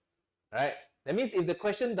 right? That means if the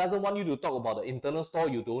question doesn't want you to talk about the internal store,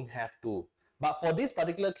 you don't have to. But for this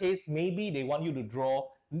particular case, maybe they want you to draw,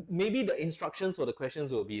 maybe the instructions for the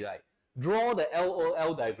questions will be like, draw the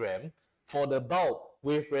LOL diagram for the bulb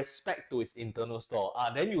with respect to its internal store.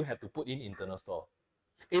 Then you have to put in internal store.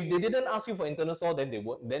 If they didn't ask you for internal store, then they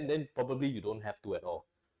would then probably you don't have to at all.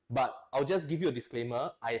 But I'll just give you a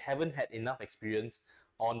disclaimer. I haven't had enough experience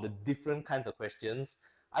on the different kinds of questions.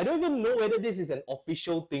 I don't even know whether this is an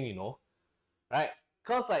official thing, right?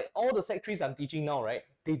 Because like all the sec 3s I'm teaching now, right?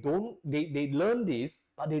 They learn this,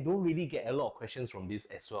 but they don't really get a lot of questions from this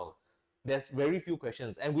as well. There's very few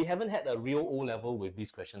questions, and we haven't had a real O level with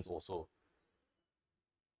these questions also.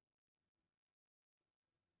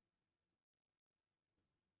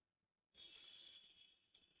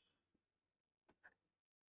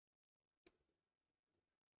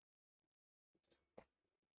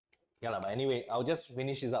 Yeah, but anyway, I'll just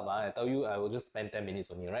finish this up. I tell you, I will just spend 10 minutes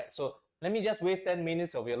on you, right? So let me just waste 10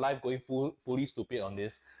 minutes of your life going fully stupid on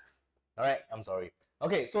this. All right, I'm sorry.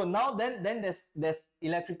 Okay, so now then there's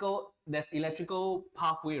electrical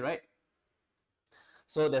pathway, right?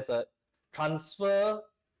 So there's a transfer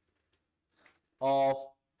of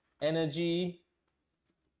energy,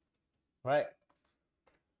 right?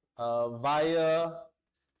 Via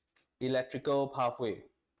electrical pathway.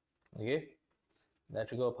 Okay,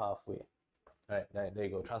 electrical pathway. Right, there you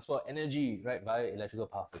go. Transfer energy, right, via electrical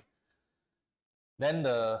pathway. Then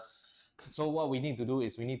so what we need to do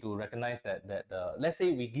is we need to recognize that let's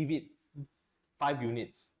say we give it 5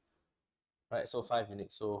 units, right? So 5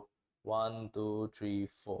 units. So 1, 2, 3,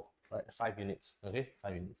 4, right? 5 units. Okay,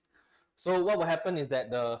 5 units. So what will happen is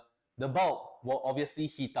that the bulb will obviously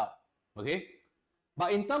heat up. Okay,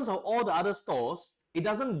 but in terms of all the other stores, it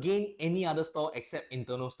doesn't gain any other store except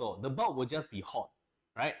internal store. The bulb will just be hot,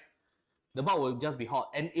 right? The bulb will just be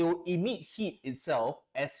hot, and it will emit heat itself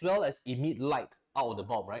as well as emit light out of the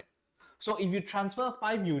bulb, right? So if you transfer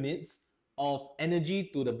 5 units of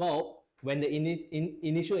energy to the bulb when the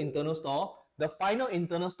initial internal store, the final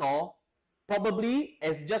internal store probably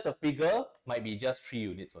as just a figure might be just 3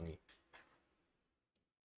 units only.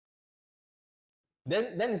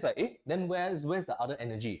 Then it's like, then where's the other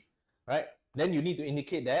energy, right? Then you need to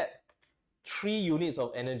indicate that 3 units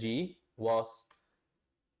of energy was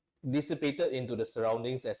dissipated into the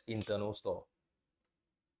surroundings as internal store.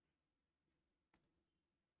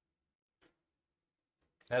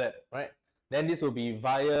 Like that, right? Then this will be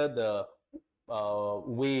via the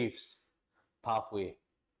waves pathway,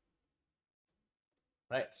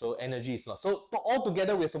 right? So energy is lost. So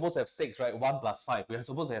altogether, we're supposed to have 6, right? 1 plus 5. We're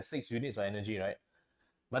supposed to have 6 units of energy, right?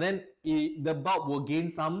 But then the bulb will gain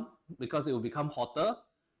some because it will become hotter.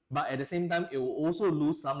 But at the same time, it will also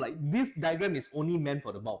lose some. Like this diagram is only meant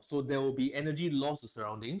for the bulb. So there will be energy lost to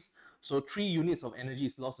surroundings. So 3 units of energy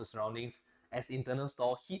is lost to surroundings as internal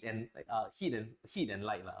store, heat and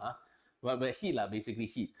light lah. But heat lah, basically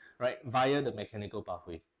heat, right? Via the mechanical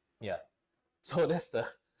pathway. Yeah. So that's the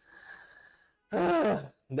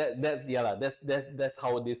that's yeah lah. That's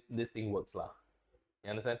how this thing works lah. You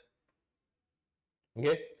understand?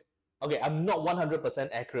 Okay. Okay, I'm not 100%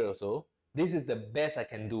 accurate also. This is the best I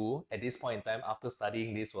can do at this point in time after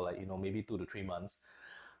studying this for like, maybe 2 to 3 months.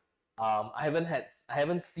 I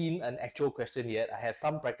haven't seen an actual question yet. I have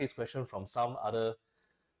some practice question from some other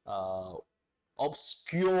uh,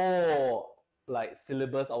 obscure like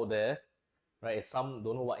syllabus out there, right? It's some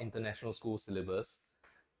don't know what international school syllabus.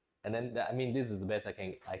 And then I mean this is the best I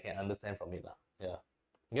can understand from it lah. Yeah.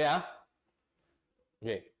 Yeah.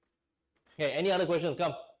 Okay. Okay, any other questions?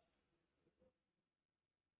 Come.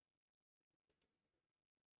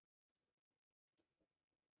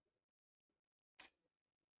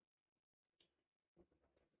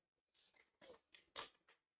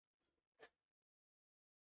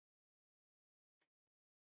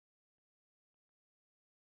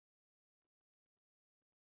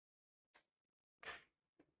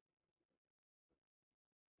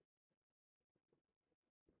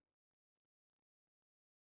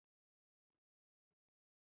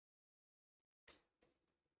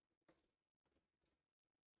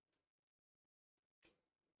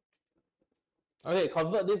 Okay,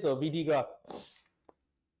 convert this to a VD graph.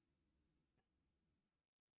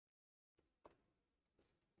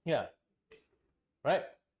 Yeah, right?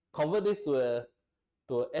 Convert this to a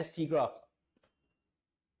ST graph.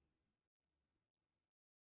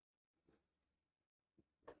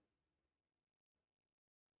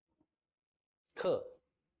 Curve.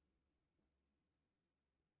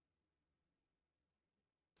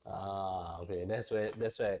 Okay,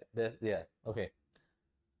 yeah, okay.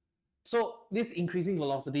 So this increasing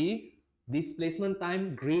velocity, displacement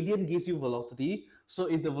time, gradient gives you velocity. So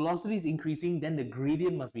if the velocity is increasing, then the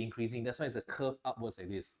gradient must be increasing. That's why it's a curve upwards like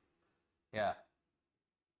this. Yeah.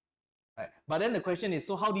 Right. But then the question is,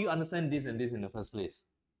 so how do you understand this and this in the first place?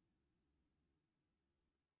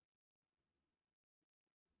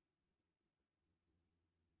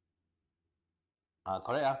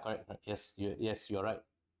 Correct, correct. Yes, you're right.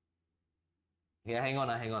 Yeah, hang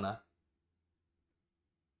on.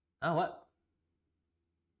 What?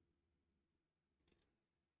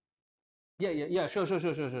 Yeah, sure.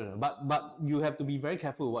 But you have to be very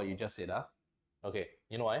careful with what you just said, Okay,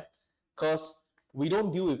 you know why? Because we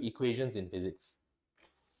don't deal with equations in physics.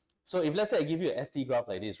 So if let's say I give you a ST graph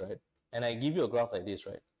like this, right? And I give you a graph like this,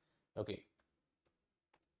 right? Okay.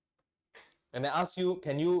 And I ask you,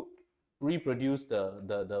 can you reproduce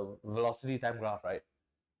the velocity time graph, right?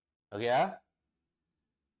 Okay,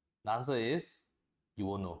 the answer is you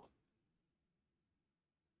won't know.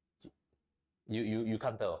 You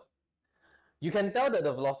can't tell. You can tell that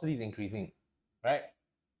the velocity is increasing, right?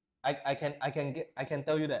 I can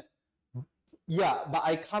tell you that. Yeah, but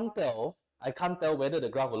I can't tell whether the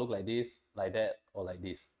graph will look like this, like that, or like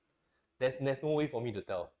this. There's no way for me to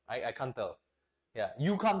tell. I can't tell. Yeah,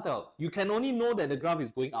 you can't tell. You can only know that the graph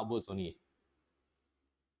is going upwards only.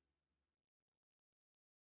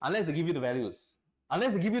 Unless they give you the values.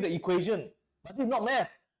 Unless they give you the equation. But this is not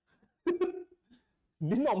math.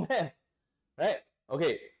 This is not math. Right?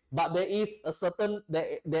 Okay. But there is a certain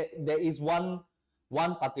there is one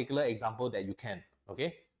particular example that you can.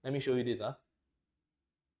 Okay? Let me show you this.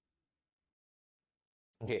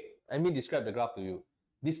 Okay, let me describe the graph to you.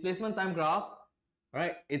 Displacement time graph,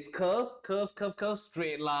 right? It's curve,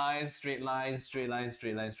 straight line, straight line, straight line,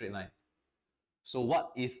 straight line, straight line. So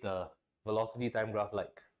what is the velocity time graph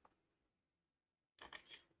like?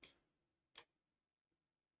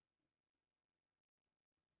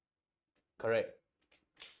 Correct.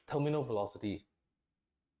 Terminal velocity.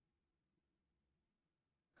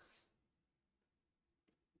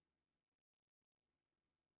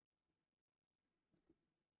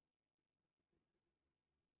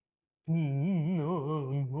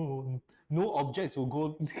 No objects will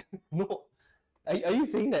go. No. Are you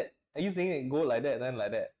saying that? Are you saying it go like that, then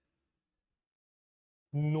like that?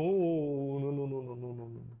 No.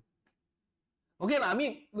 Okay, I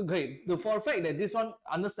mean, okay, the for a fact that this one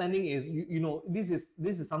understanding is this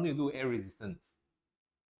is something to do with air resistance.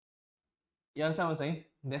 You understand what I'm saying?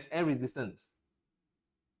 There's air resistance.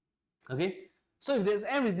 Okay, so if there's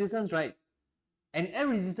air resistance, right, and air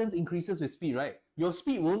resistance increases with speed, right, your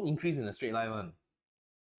speed won't increase in a straight line one.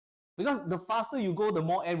 Because the faster you go, the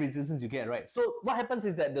more air resistance you get, right? So what happens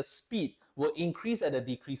is that the speed will increase at a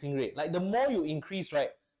decreasing rate. Like the more you increase, right,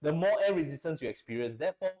 the more air resistance you experience.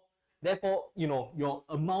 Therefore, your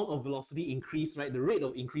amount of velocity increase, right? The rate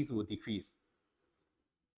of increase will decrease.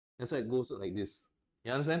 That's why it goes like this.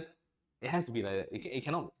 You understand? It has to be like that. It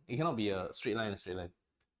cannot be a straight line, a straight line.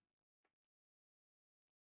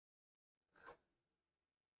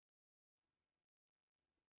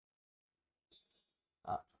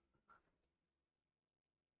 Uh,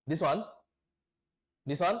 this one,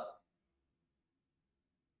 this one,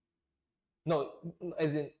 no,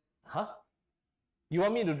 as in, huh? You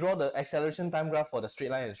want me to draw the acceleration time graph for the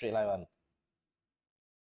straight line and straight line one?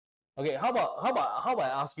 Okay, how about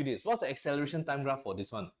I ask you this? What's the acceleration time graph for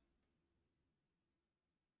this one?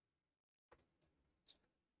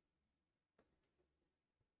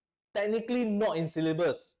 Technically not in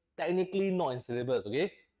syllabus. Technically not in syllabus,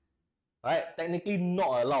 okay? Right? Technically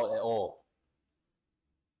not allowed at all.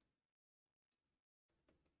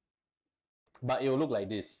 But it will look like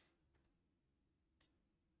this.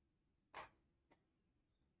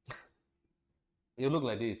 It will look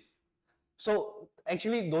like this. So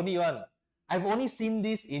actually don't need one. I've only seen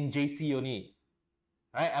this in JC only.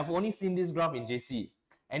 Right? I've only seen this graph in JC.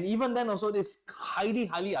 And even then also this highly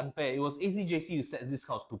unfair. It was ACJC who sets this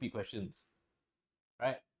kind of stupid questions.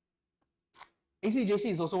 Right?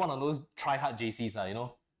 ACJC is also one of those try-hard JCs,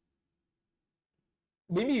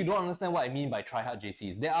 maybe you don't understand what I mean by try-hard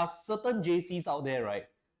JCs. There are certain JCs out there, right,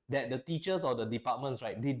 that the teachers or the departments,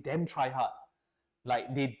 right, they damn try hard.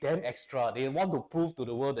 Like they damn extra. They want to prove to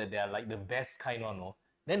the world that they are like the best kind one, no?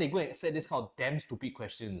 Then they go and set this kind of damn stupid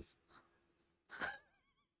questions.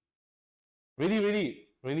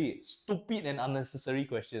 Really stupid and unnecessary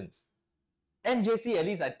questions. NJC at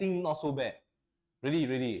least I think not so bad.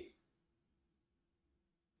 Really.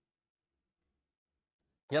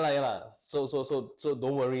 Yeah lah. So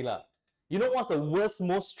don't worry lah. You know what's the worst,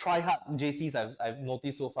 most try hard JCs I've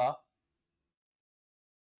noticed so far?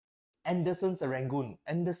 Anderson Serangoon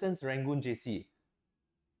JC.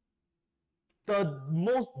 The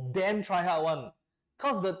most damn try hard one.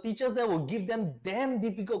 Cause the teachers there will give them damn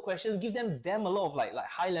difficult questions, give them damn a lot of like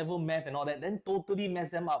high level math and all that, then totally mess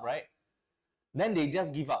them up, right? Then they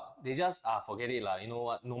just give up. They just forget it lah. You know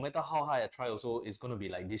what? No matter how high I try, also it's gonna be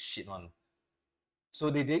like this shit one. So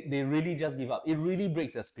they really just give up. It really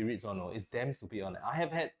breaks their spirits one. No, it's damn stupid one. I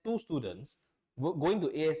have had two students going to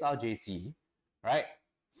ASRJC, right?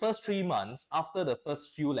 First 3 months after the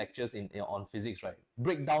first few lectures on physics, right?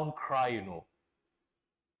 Breakdown, cry, you know.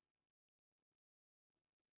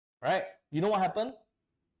 Right? You know what happened?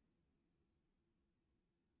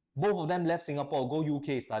 Both of them left Singapore, go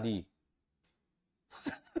UK study.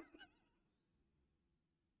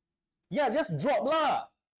 Yeah, just drop lah.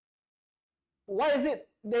 Why is it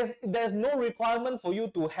there's no requirement for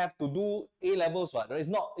you to have to do A levels, what? It's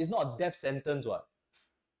not a death sentence, what?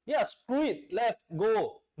 Yeah, screw it, left,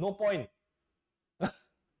 go, no point.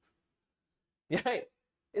 Yeah, right?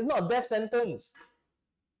 It's not a death sentence.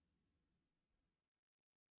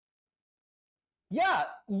 Yeah,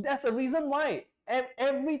 that's the reason why.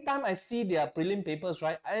 Every time I see their prelim papers,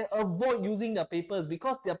 right, I avoid using their papers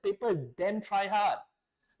because their paper is damn try hard.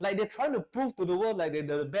 Like they're trying to prove to the world like they're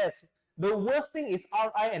the best. The worst thing is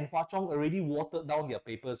RI and Hwa Chong already watered down their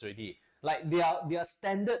papers already. Like their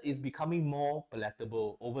standard is becoming more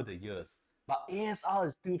palatable over the years. But ASR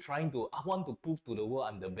is still trying to, I want to prove to the world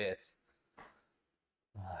I'm the best.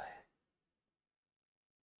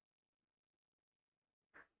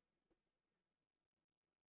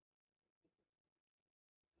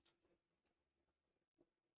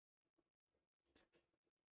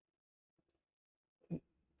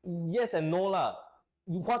 Yes and no lah.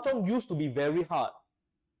 Hwa Chong used to be very hard.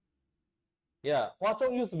 Yeah, Hwa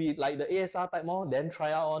Chong used to be like the ASR type more, then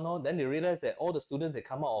try out on, then they realized that all the students that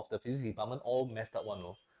come out of the physics department all messed up one,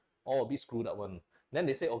 all a bit screwed up one. Then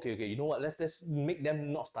they say, okay, you know what? Let's just make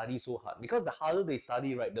them not study so hard because the harder they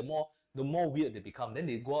study, right, the more weird they become. Then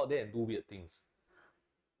they go out there and do weird things,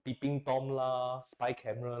 peeping tom lah, spy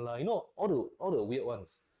camera lah, all the weird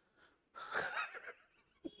ones.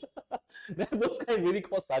 Then those guys really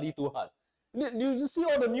call study too hard. You see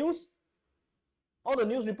all the news? All the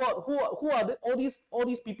news report, who are all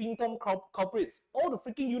these peeping tom culprits? All the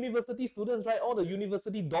freaking university students, right? All the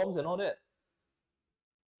university dorms and all that.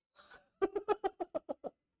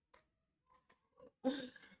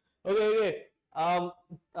 Okay.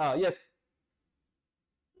 Yes.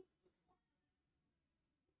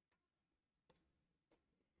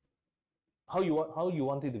 How you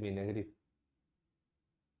want it to be negative?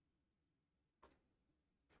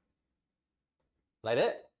 Like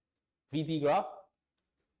that? VT graph?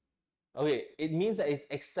 Okay, it means that it's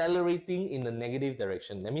accelerating in the negative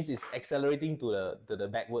direction. That means it's accelerating to the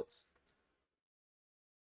backwards.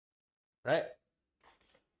 Right?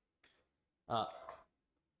 Uh,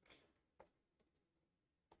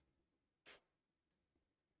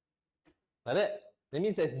 like that. That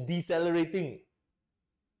means it's decelerating.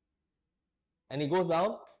 And it goes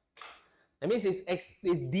down. That means it's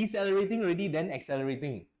decelerating already, then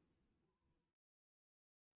accelerating.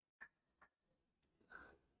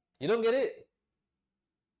 You don't get it?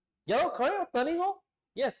 Yeah, correct. Turning, oh.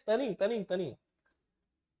 Yes, turning.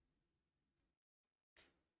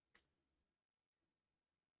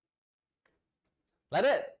 Like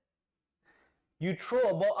that. You throw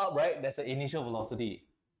a ball up, right? There's an initial velocity.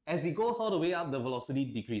 As it goes all the way up, the velocity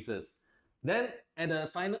decreases. Then at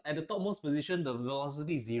the topmost position, the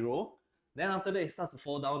velocity is 0. Then after that, it starts to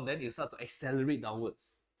fall down. Then it starts to accelerate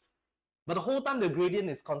downwards. But the whole time the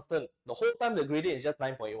gradient is constant. The whole time the gradient is just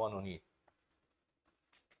 9.1 only.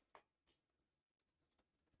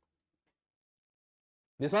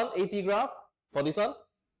 This one, AT graph for this one.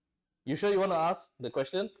 You sure you want to ask the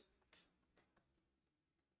question?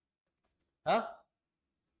 Huh?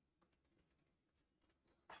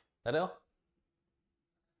 Like that?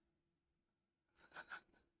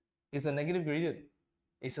 It's a negative gradient.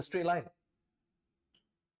 It's a straight line.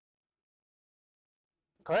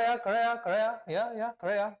 Correct, correct. Yeah,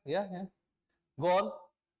 correct. Yeah. Go on.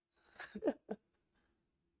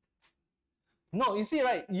 No, you see,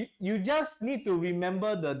 right? You just need to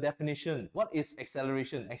remember the definition. What is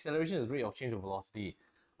acceleration? Acceleration is rate of change of velocity.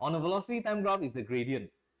 On a velocity time graph is the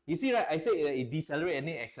gradient. You see, right? I say it decelerate and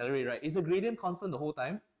then accelerate, right? Is the gradient constant the whole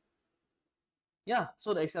time? Yeah,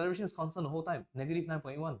 so the acceleration is constant the whole time. Negative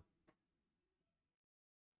 9.1.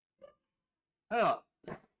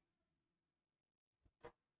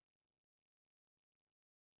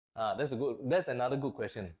 That's another good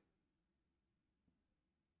question.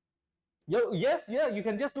 Yes, yeah, you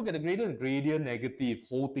can just look at the gradient. Gradient negative,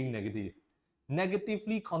 whole thing negative.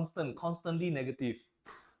 Negatively constant, constantly negative.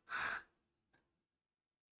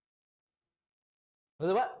 Was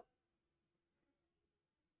it what?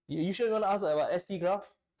 You sure you want to ask about ST graph?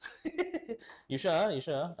 You sure? Huh? You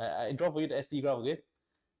sure? Huh? I draw for you the ST graph, okay?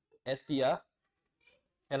 ST,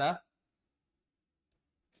 can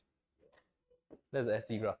That's the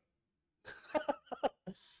ST graph.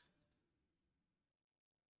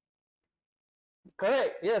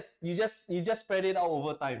 Correct. Yes. You just spread it out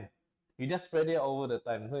over time. You just spread it out over the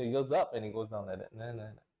time. So it goes up and it goes down like that. Nah, nah,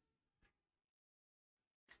 nah.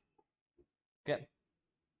 Get.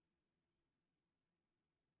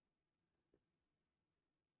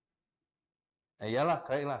 Yeah lah,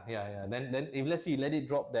 correct lah. Yeah, yeah. Then if let's say you let it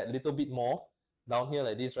drop that little bit more down here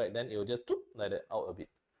like this, right? Then it will just like that out a bit.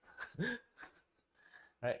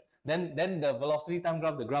 Right? Then the velocity time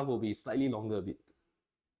graph, the graph will be slightly longer a bit.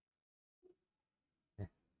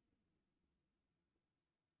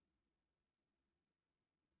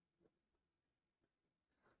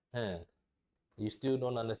 Huh. You still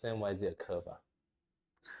don't understand why is it a curve, ah?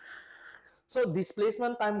 So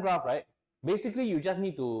displacement time graph, right? Basically, you just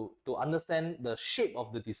need to understand the shape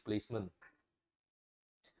of the displacement.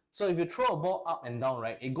 So if you throw a ball up and down,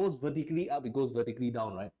 right? It goes vertically up, it goes vertically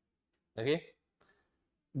down, right? Okay.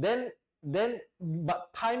 Then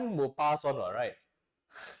but time will pass on, right?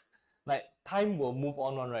 Like time will move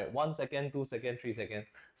on, right? 1 second, 2 second, 3 second.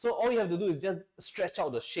 So all you have to do is just stretch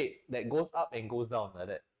out the shape that goes up and goes down like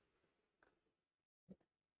that.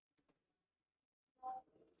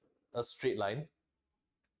 A straight line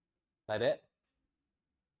like that.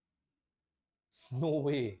 No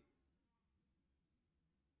way.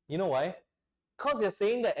 You know why? Because you're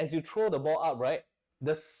saying that as you throw the ball up, right?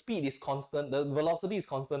 The speed is constant, the velocity is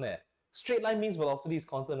constant. Straight line means velocity is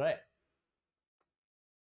constant, right?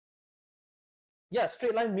 Yeah,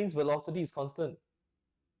 straight line means velocity is constant.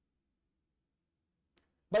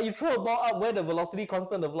 But you throw a ball up where the velocity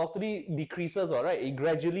constant, the velocity decreases, all right? It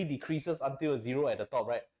gradually decreases until a zero at the top,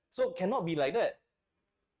 right? So it cannot be like that.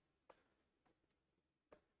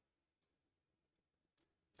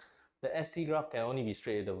 The ST graph can only be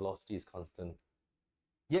straight if the velocity is constant.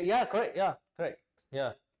 Yeah, yeah, correct. Yeah, correct.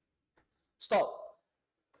 Yeah. Stop.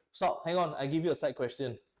 Stop. Hang on. I give you a side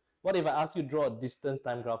question. What if I ask you to draw a distance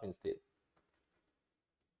time graph instead?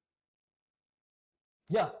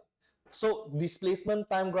 Yeah. So displacement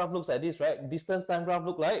time graph looks like this, right? Distance time graph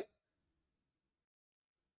look like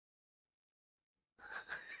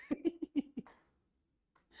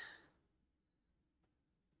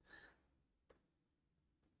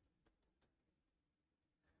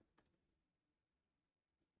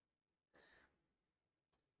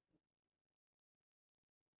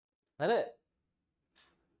like that.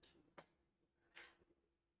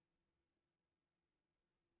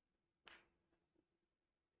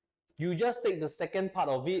 You just take the second part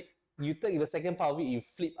of it. You take the second part of it. You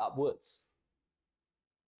flip upwards.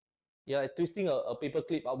 Yeah, like twisting a paper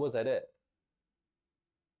clip upwards like that.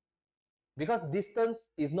 Because distance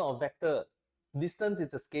is not a vector. Distance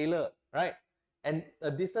is a scalar, right? And a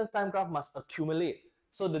distance time graph must accumulate.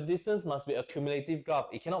 So the distance must be a cumulative graph.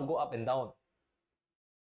 It cannot go up and down.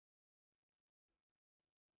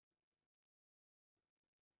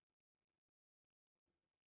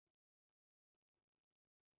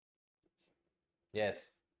 Yes.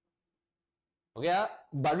 Okay,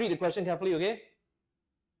 but read the question carefully, okay?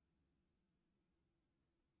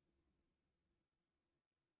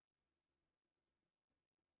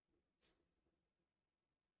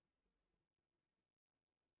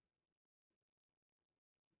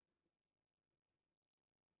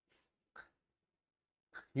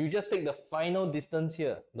 You just take the final distance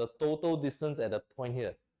here, the total distance at the point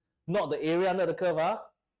here. Not the area under the curve, huh?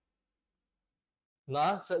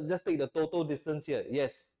 Nah, so just take the total distance here.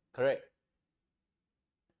 Yes, correct.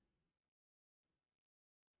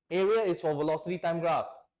 Area is for velocity time graph.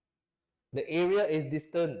 The area is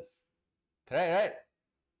distance. Correct, right?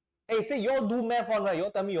 Hey, say you all do math on, right? You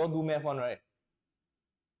all tell me you all do math on, right?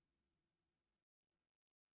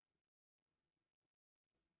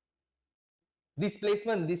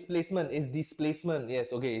 Displacement is displacement.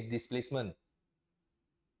 Yes, okay, it's displacement.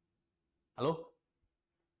 Hello?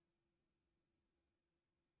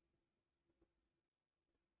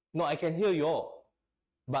 No, I can hear you all,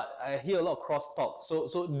 but I hear a lot of cross talk.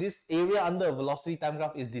 So this area under a velocity time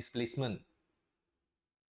graph is displacement.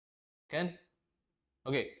 Can?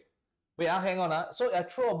 Okay. Wait, hang on. So I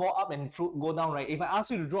throw a ball up and go down, right? If I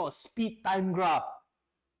ask you to draw a speed time graph,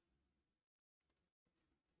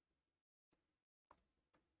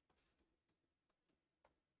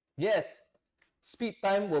 yes, speed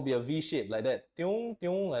time will be a V shape like that. Tiong,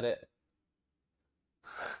 tiong, like that.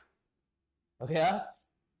 Okay,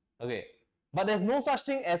 Okay. But there's no such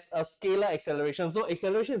thing as a scalar acceleration. So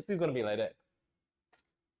acceleration is still going to be like that.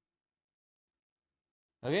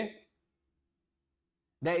 Okay?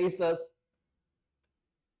 There is a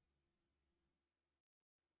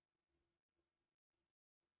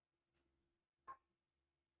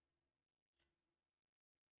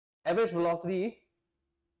average velocity.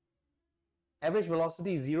 Average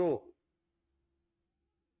velocity is 0.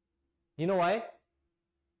 You know why?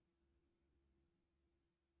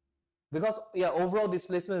 Because yeah, overall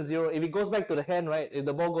displacement is 0. If it goes back to the hand, right? If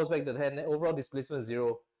the ball goes back to the hand, then overall displacement is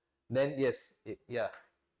 0. Then yes, yeah.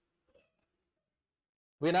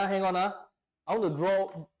 Wait, hang on. I want to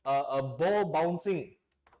draw a ball bouncing.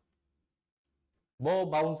 Ball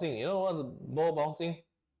bouncing. You know what the ball bouncing?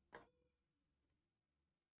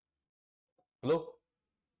 Hello?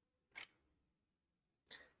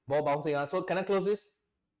 Ball bouncing. So can I close this?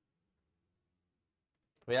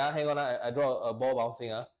 Wait, hang on. I draw a ball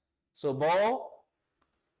bouncing. So ball,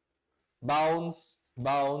 bounce,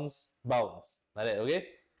 bounce, bounce. Like that, okay?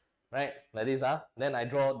 Right? Like this. Then I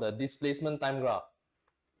draw the displacement time graph.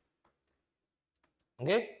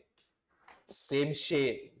 Okay? Same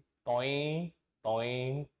shape. Toing,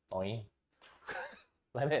 toing, toing.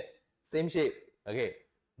 Like that. Same shape. Okay.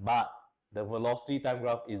 But the velocity time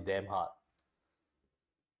graph is damn hard.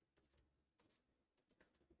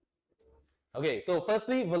 Okay, so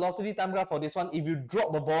firstly, velocity time graph for this one, if you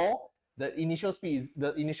drop the ball, the initial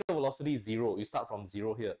velocity is 0. You start from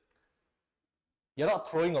 0 here. You're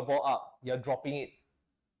not throwing a ball up, you're dropping it.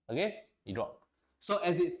 Okay? You drop. So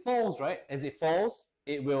as it falls, right? As it falls,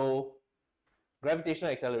 it will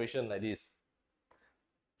gravitational acceleration like this.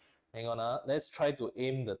 Hang on, let's try to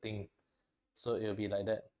aim the thing. So it will be like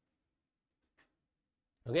that.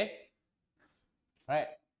 Okay? Right?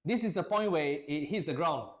 This is the point where it hits the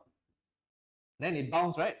ground. Then it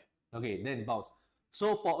bounces, right? Okay, then it bounces.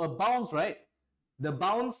 So for a bounce, right? The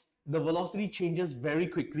velocity changes very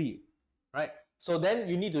quickly, right? So then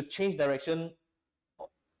you need to change direction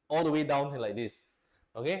all the way down here like this.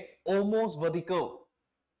 Okay? Almost vertical.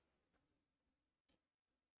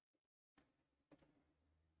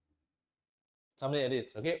 Something like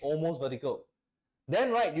this. Okay? Almost vertical.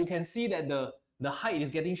 Then, right, you can see that the height is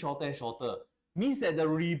getting shorter and shorter. Means that the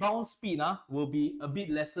rebound speed will be a bit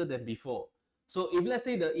lesser than before. So if let's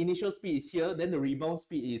say the initial speed is here, then the rebound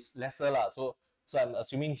speed is lesser lah. So I'm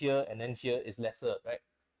assuming here and then here is lesser, right?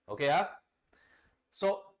 Okay,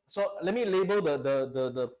 So let me label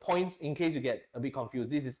the points in case you get a bit confused.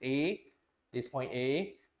 This is A, this point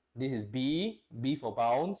A, this is B, B for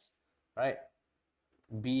bounce, right?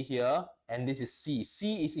 B here, and this is C.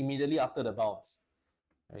 C is immediately after the bounce.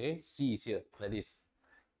 Okay, C is here, like this.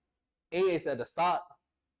 A is at the start.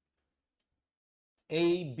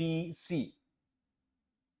 A, B, C.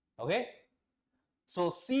 Okay? So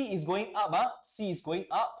C is going up, C is going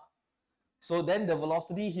up. So then the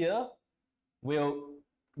velocity here will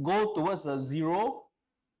go towards the 0,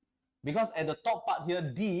 because at the top part here,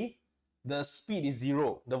 D, the speed is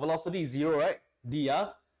 0. The velocity is 0, right? D,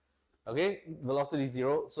 okay, velocity is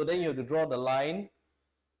 0. So then you have to draw the line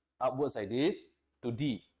upwards like this to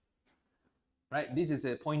D. Right? This is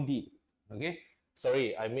a point D. Okay?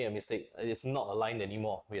 Sorry, I made a mistake. It's not a line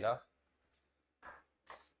anymore. Wait,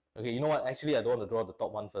 Okay, you know what? Actually, I don't want to draw the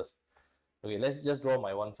top one first. Okay, let's just draw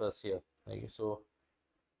my one first here. Okay, so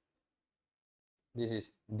this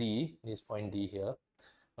is D, this point D here.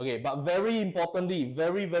 Okay, but very importantly,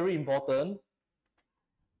 very, very important,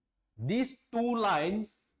 these two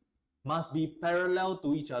lines must be parallel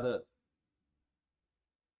to each other.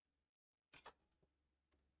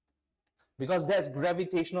 Because that's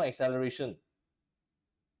gravitational acceleration.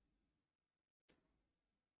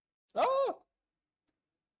 Oh!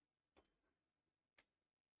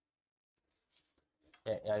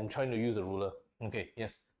 Yeah, I'm trying to use a ruler. Okay,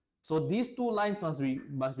 yes. So these two lines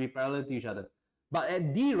must be parallel to each other. But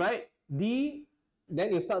at D, right? D,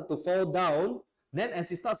 then you start to fall down. Then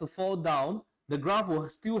as it starts to fall down, the graph will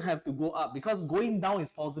still have to go up, because going down is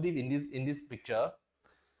positive in this picture.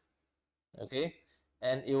 Okay,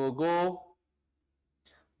 and it will go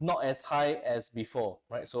not as high as before,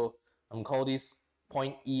 right? So I'm call this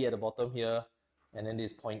point E at the bottom here, and then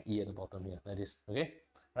this point E at the bottom here, like this. Okay,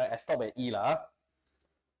 right? I stop at E lah.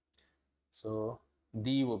 So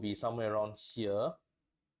D will be somewhere around here.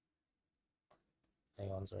 Hang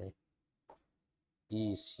on, sorry.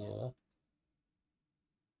 E is here.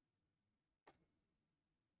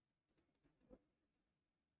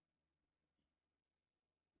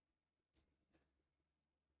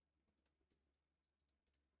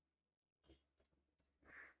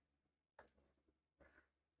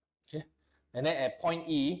 Okay, and then at point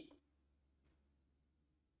E,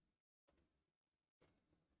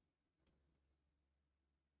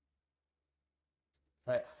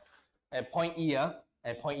 right? At point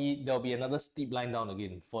E, there'll be another steep line down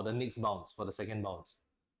again for the next bounce, for the second bounce,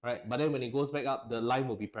 right? But then when it goes back up, the line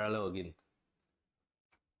will be parallel again.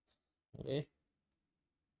 Okay.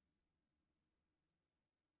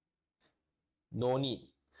 No need.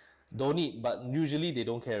 Don't need, but usually they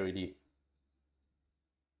don't care already.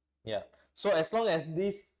 Yeah. So as long as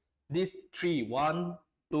these three, one,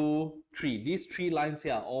 two, three, these three lines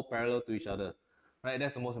here are all parallel to each other, right?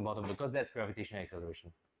 That's the most important because that's gravitational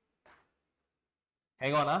acceleration.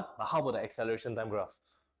 Hang on, but how about the acceleration time graph?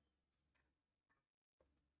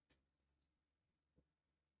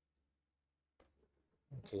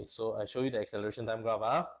 Okay, so I show you the acceleration time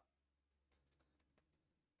graph.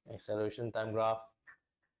 Acceleration time graph.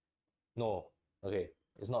 No, okay,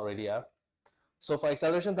 it's not ready. So for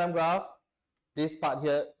acceleration time graph, this part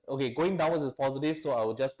here, okay, going downwards is positive, so I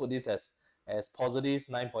will just put this as positive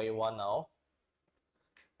 9.1 now.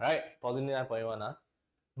 Right, positive 9.1.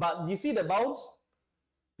 But you see the bounce?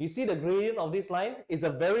 You see the gradient of this line? It's a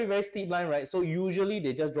very, very steep line, right? So usually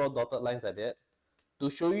they just draw dotted lines like that to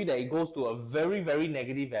show you that it goes to a very, very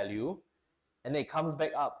negative value and then it comes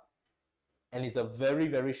back up. And it's a very,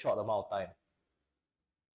 very short amount of time.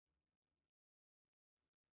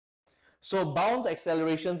 So bounce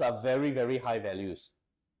accelerations are very, very high values.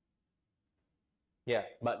 Yeah,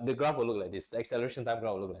 but the graph will look like this. The acceleration time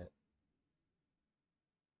graph will look like that.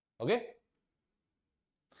 Okay?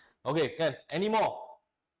 Okay, Ken, any more?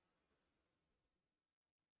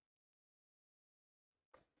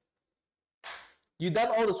 You done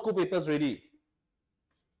all the school papers already.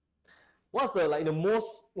 What's the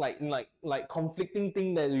most conflicting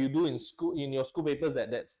thing that you do in school in your school papers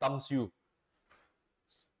that stumps you?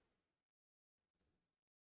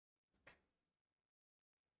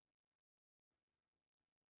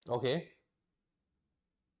 Okay.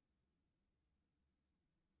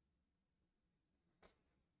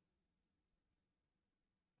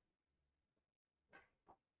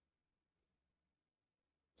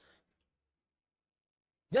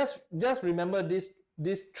 Just remember these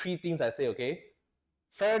three things I say, okay?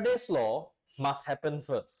 Faraday's law must happen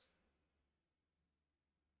first.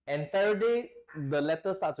 And Faraday, the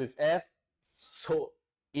letter starts with F, so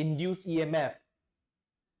induced EMF.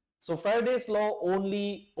 So Faraday's law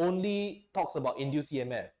only talks about induced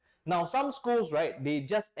EMF. Now some schools, right, they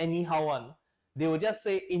just anyhow one. They will just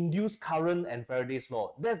say induced current and Faraday's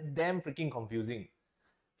law. That's damn freaking confusing.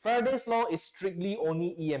 Faraday's law is strictly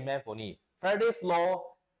only EMF only. Faraday's law,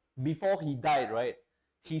 before he died, right,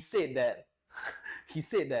 he said that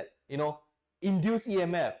induced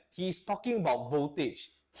EMF. He's talking about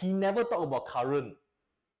voltage. He never talked about current.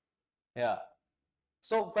 Yeah.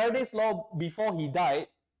 So Faraday's law, before he died,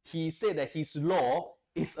 he said that his law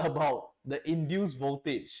is about the induced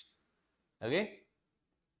voltage. Okay?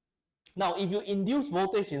 Now, if you induce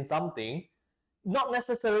voltage in something, not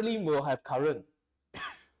necessarily will have current.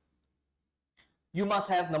 You must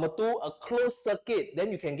have, number two, a closed circuit,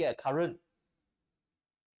 then you can get a current.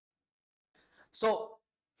 So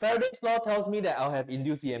Faraday's law tells me that I'll have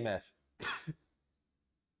induced EMF.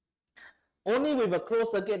 Only with a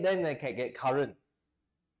closed circuit, then I can get current.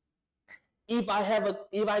 If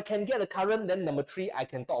I can get a current, then number three, I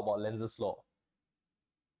can talk about Lenz's law.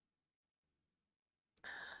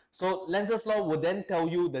 So Lenz's law will then tell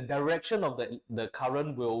you the direction of the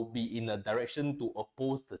current will be in a direction to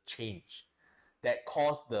oppose the change that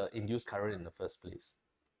caused the induced current in the first place.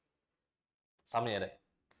 Something like that.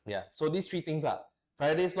 Yeah. So these three things are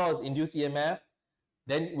Faraday's law is induced EMF.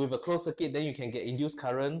 Then with a closed circuit, then you can get induced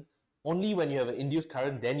current. Only when you have an induced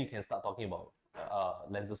current, then you can start talking about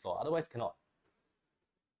Lenz's law. Otherwise, cannot.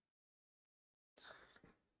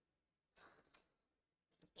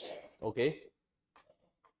 Okay.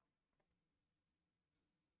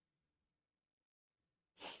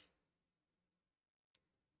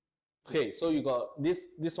 Okay, so you got this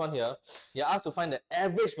one here. You're asked to find the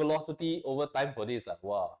average velocity over time for this.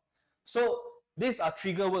 Wow. So these are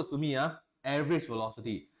trigger words to me. Average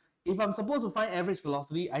velocity. If I'm supposed to find average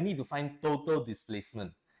velocity, I need to find total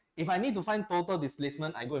displacement. If I need to find total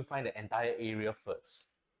displacement, I go and find the entire area first.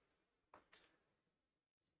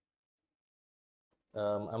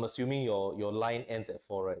 I'm assuming your line ends at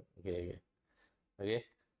 4, right? Okay.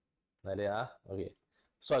 Like that. Okay.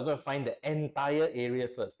 So I'm going to find the entire area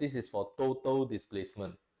first. This is for total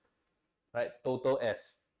displacement, right? Total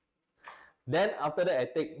S. Then after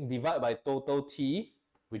that, I divide by total t,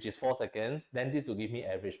 which is 4 seconds. Then this will give me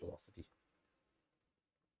average velocity.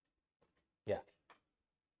 Yeah.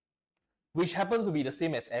 Which happens to be the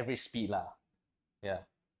same as average speed lah. Yeah.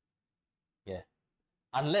 Yeah.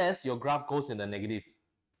 Unless your graph goes in the negative.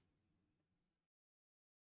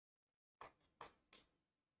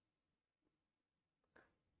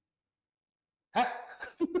 Huh?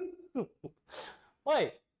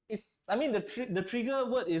 Why? I mean the trigger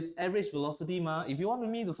word is average velocity ma. If you want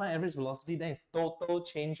me to find average velocity, then it's total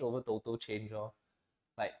change over total change,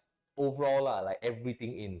 like overall lah, like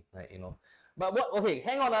everything in, like But what? Okay,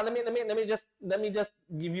 hang on. Let me just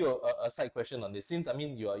give you a side question on this. Since I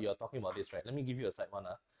mean you're talking about this, right? Let me give you a side one.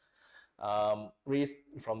 Raise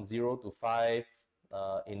from 0 to 5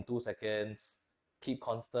 in 2 seconds. Keep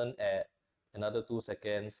constant at another 2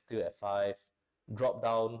 seconds. Still at 5. Drop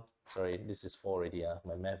down. Sorry, this is 4 already.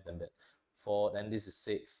 My math damn bad. 4. Then this is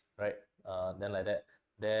 6. Right. Then like that.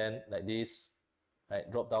 Then like this.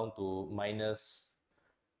 Right. Drop down to minus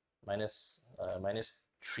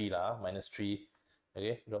 3 lah, minus 3.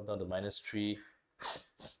 Okay, drop down to minus 3.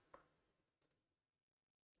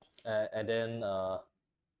 And then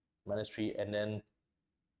minus 3, and then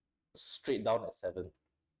straight down at 7.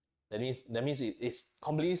 That means it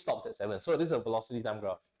completely stops at 7. So this is a velocity time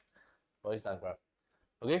graph. Velocity time graph.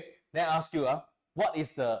 Okay, then I ask you, what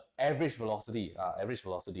is the average velocity? Average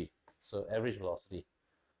velocity. So average velocity.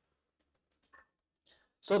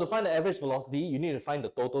 So to find the average velocity, you need to find the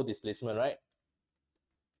total displacement, right?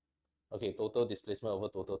 Okay, total displacement over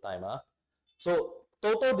total time. So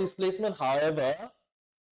total displacement, however,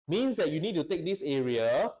 means that you need to take this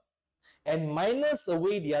area and minus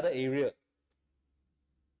away the other area,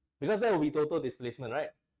 because that will be total displacement, right?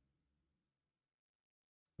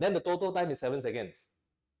 Then the total time is 7 seconds.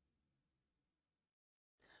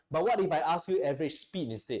 But what if I ask you average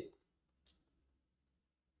speed instead?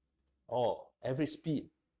 Oh, average speed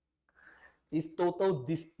is total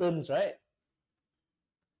distance, right?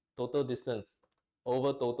 Total distance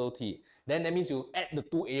over total t. Then that means you add the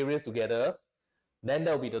two areas together, then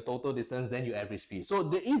that will be the total distance, then you average speed. So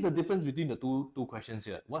there is a difference between the two questions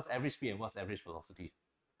here. What's average speed and what's average velocity?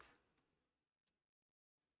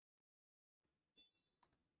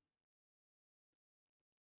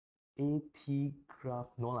 AT graph,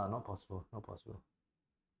 no lah, not possible, not possible.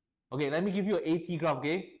 Okay, let me give you an AT graph,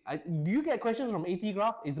 okay? Do you get questions from AT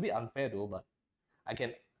graph? It's a bit unfair though, but I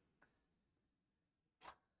can.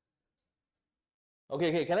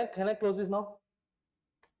 Okay, can I close this now?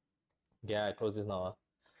 Yeah, I close this now.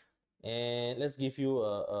 And let's give you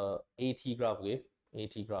a AT graph, okay?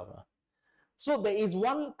 AT graph. So there is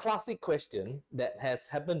one classic question that has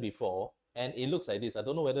happened before, and it looks like this. I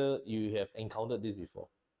don't know whether you have encountered this before.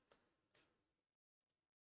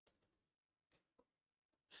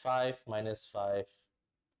 5 minus 5,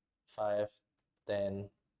 5, 10,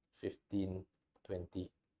 15, 20.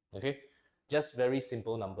 Okay? Just very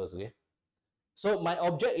simple numbers, okay? So my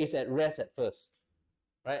object is at rest at first,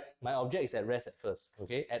 right? My object is at rest at first,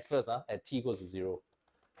 okay? At first, at t equals to 0.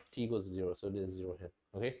 T equals to 0, so there's 0 here,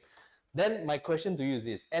 okay? Then my question to you is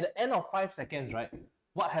this. At the end of 5 seconds, right,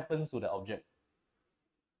 what happens to the object?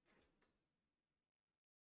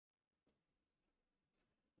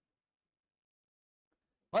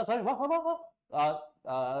 What? Sorry, what?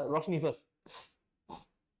 Roshni first.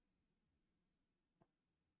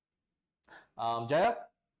 Jaya?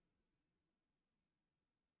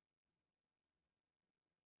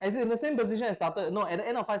 Is it in the same position as started? No, at the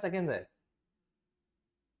end of 5 seconds,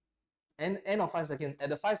 End of 5 seconds. At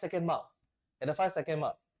the 5 second mark. At the 5 second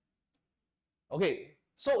mark. Okay,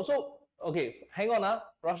 so okay, hang on,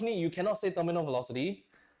 Roshni, you cannot say terminal velocity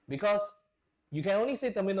because you can only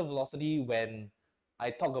say terminal velocity when I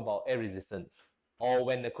talk about air resistance or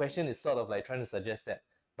when the question is sort of like trying to suggest that.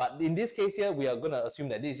 But in this case here, we are going to assume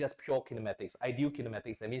that this is just pure kinematics, ideal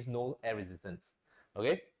kinematics. That means no air resistance.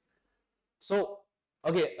 Okay, so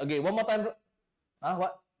okay, one more time.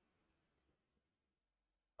 What?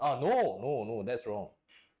 Oh, no, that's wrong.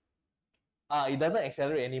 It doesn't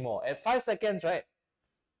accelerate anymore. At 5 seconds, right?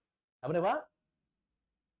 What?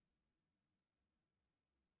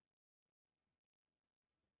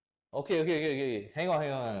 Okay. Hang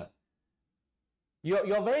on.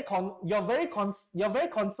 You're very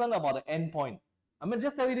concerned about the end point. I'm gonna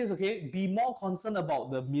just tell you this, okay? Be more concerned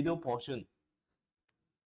about the middle portion.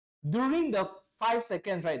 During the 5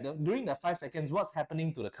 seconds, right? During the 5 seconds, what's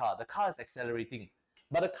happening to the car? The car is accelerating,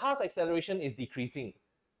 but the car's acceleration is decreasing.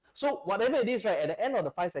 So whatever it is, right, at the end of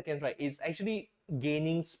the 5 seconds, right, it's actually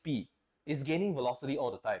gaining speed. It's gaining velocity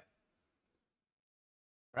all the time.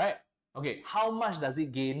 Right? Okay, how much does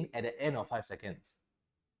it gain at the end of 5 seconds?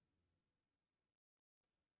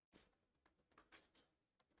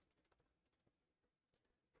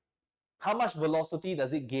 How much velocity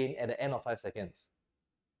does it gain at the end of 5 seconds?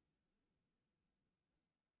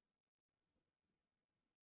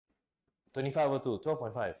 25 over 2,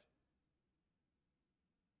 12.5.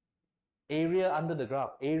 Area under the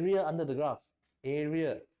graph.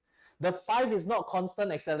 Area. The 5 is not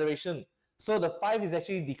constant acceleration. So the 5 is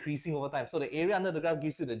actually decreasing over time. So the area under the graph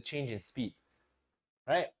gives you the change in speed.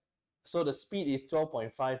 Right? So the speed is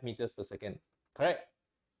 12.5 meters per second. Correct?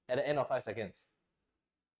 At the end of 5 seconds.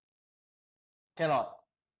 Cannot.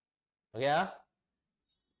 Okay,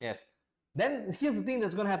 yes. Then here's the thing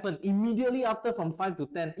that's going to happen. Immediately after from 5 to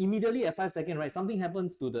 10, immediately at 5 seconds, right, something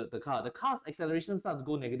happens to the car. The car's acceleration starts to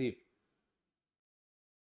go negative.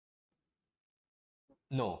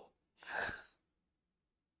 No.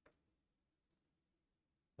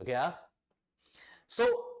 Okay,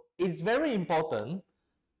 so it's very important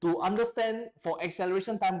to understand for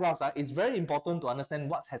acceleration time graphs, it's very important to understand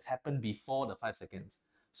what has happened before the 5 seconds.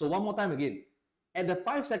 So one more time again, at the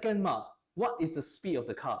 5 second mark, what is the speed of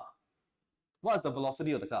the car? What is the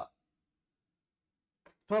velocity of the car?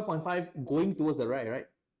 12.5 going towards the right, right?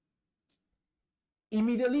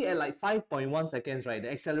 Immediately at like 5.1 seconds, right,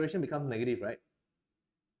 the acceleration becomes negative, right?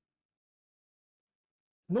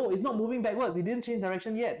 No, it's not moving backwards. It didn't change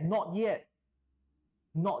direction yet. Not yet.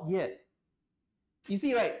 Not yet. You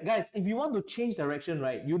see, right, guys, if you want to change direction,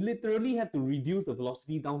 right, you literally have to reduce the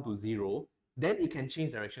velocity down to 0. Then it can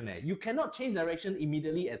change direction there. You cannot change direction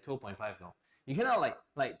immediately at 12.5 now. You cannot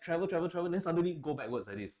like travel, then suddenly go backwards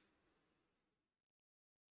like this.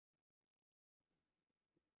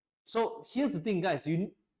 So here's the thing, guys.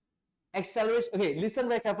 You acceleration. Okay, listen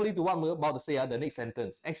very carefully to what I'm about to say. The next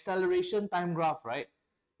sentence. Acceleration time graph, right?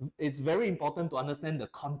 It's very important to understand the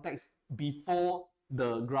context before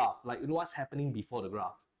the graph, like what's happening before the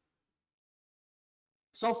graph.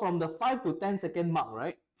 So from the 5 to 10 second mark,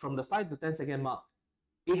 right? From the 5 to 10 second mark,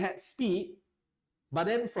 it had speed, but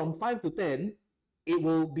then from 5 to 10, it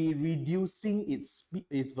will be reducing its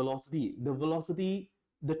velocity.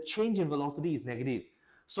 The change in velocity is negative.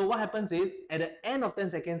 So what happens is at the end of 10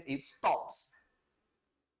 seconds, it stops.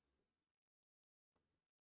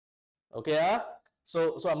 Okay,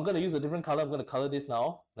 so I'm going to use a different color. I'm going to color this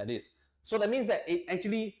now like this. So that means that it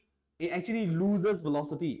actually loses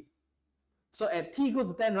velocity. So at t equals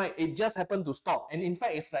to 10, right, it just happened to stop. And in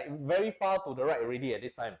fact, it's like very far to the right already at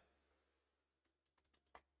this time.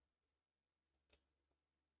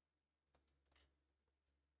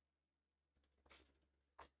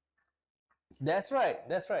 That's right.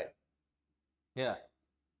 That's right. Yeah.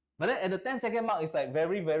 But then at the 10-second mark, it's like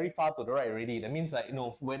very, very far to the right already. That means like,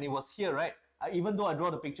 when it was here, right, even though I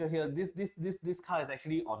draw the picture here, this car is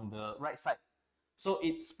actually on the right side. So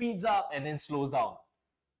it speeds up and then slows down.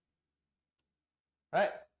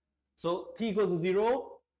 Right? So t equals to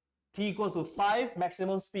 0, t equals to 5,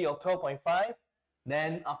 maximum speed of 12.5.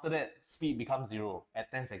 Then after that, speed becomes 0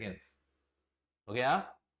 at 10 seconds. Okay,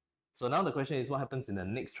 So now the question is what happens in the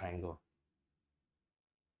next triangle?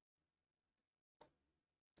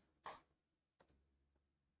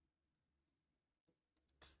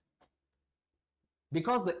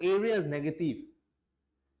 Because the area is negative,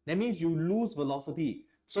 that means you lose velocity.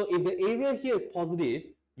 So if the area here is positive,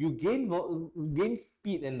 you gain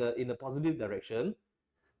speed in the positive direction,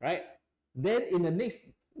 right? Then in the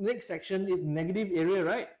next section is negative area,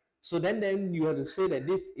 right? So then you have to say that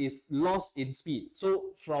this is loss in speed.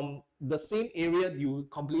 So from the same area, you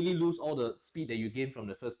completely lose all the speed that you gain from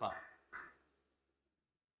the first part.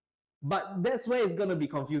 But that's where it's going to be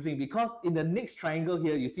confusing, because in the next triangle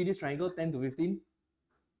here, you see this triangle 10 to 15?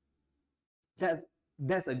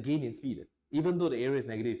 That's a gain in speed, even though the area is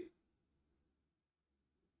negative.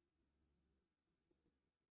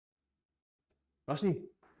 Roshni?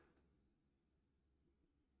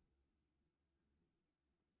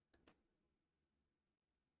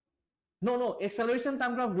 No, acceleration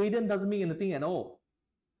time graph gradient doesn't mean anything at all.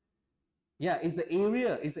 Yeah, it's the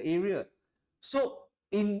area. So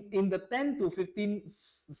in the 10 to 15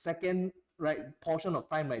 second, right, portion of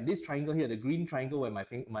time, right, this triangle here, the green triangle where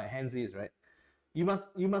my hands is, right, you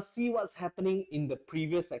must see what's happening in the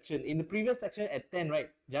previous section. In the previous section at 10, right,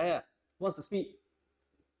 Jaya, what's the speed?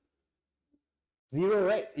 0,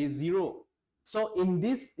 right? It's 0. So in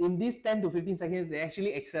this 10 to 15 seconds, they're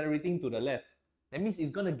actually accelerating to the left. That means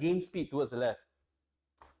it's going to gain speed towards the left.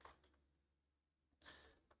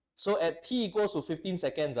 So at t equals to 15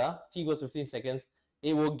 seconds, t equals 15 seconds,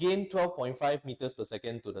 it will gain 12.5 meters per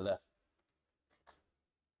second to the left.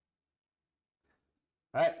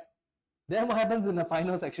 Right? Then what happens in the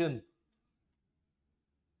final section?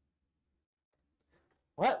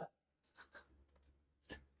 What?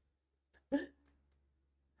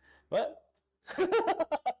 What?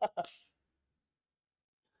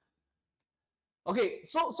 Okay,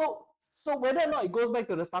 so whether or not it goes back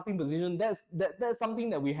to the starting position, that's something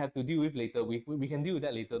that we have to deal with later. We can deal with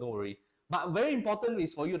that later, don't worry. But very important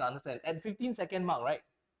is for you to understand, at 15-second mark, right?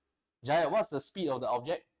 Jaya, what's the speed of the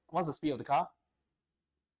object? What's the speed of the car?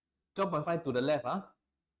 12.5 to the left, huh?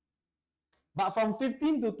 But from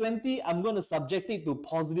 15 to 20, I'm going to subject it to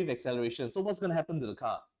positive acceleration. So what's going to happen to the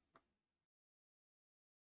car?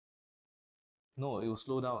 No, it will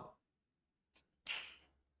slow down.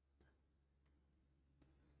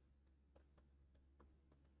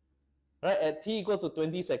 right? At t equals to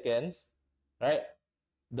 20 seconds, right?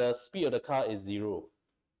 The speed of the car is 0.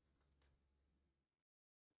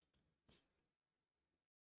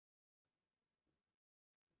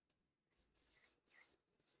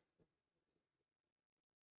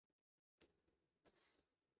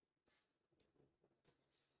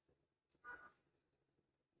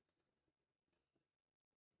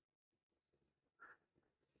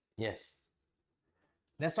 Yes.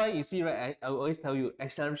 That's why you see, right, I always tell you,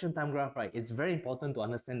 acceleration time graph, right, it's very important to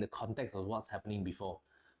understand the context of what's happening before.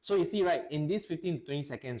 So you see, right, in this 15 to 20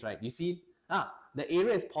 seconds, right, you see, the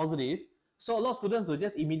area is positive. So a lot of students will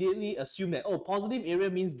just immediately assume that, oh, positive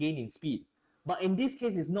area means gain in speed. But in this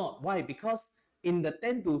case, it's not. Why? Because in the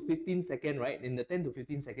 10 to 15 second, right, in the 10 to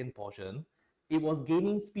 15 second portion, it was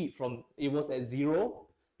gaining speed from, it was at 0,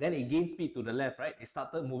 then it gained speed to the left, right? It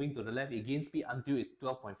started moving to the left, it gained speed until it's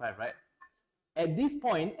 12.5, right? At this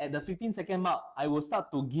point, at the 15-second mark, I will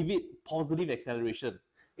start to give it positive acceleration.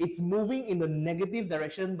 It's moving in the negative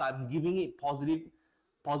direction, but I'm giving it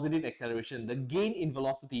positive acceleration. The gain in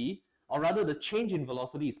velocity, or rather the change in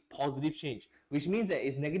velocity, is positive change, which means that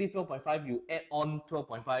it's negative 12.5, you add on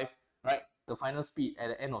 12.5, right? The final speed at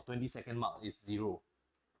the end of 20-second mark is 0.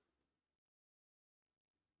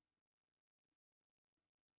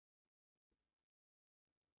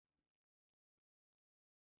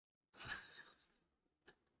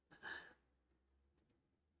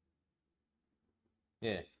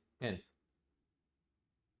 Yeah, can.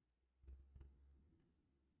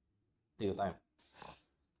 Take your time.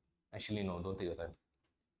 Actually, no, don't take your time.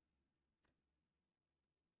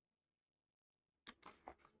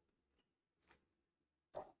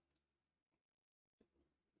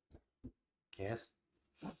 Yes,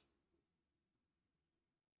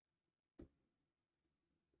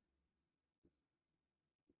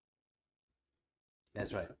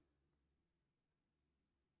 that's right.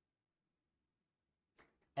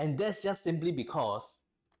 And that's just simply because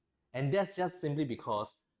And that's just simply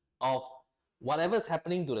because of whatever's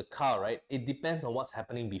happening to the car, right? It depends on what's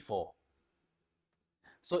happening before.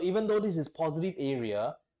 So even though this is positive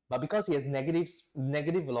area, but because it has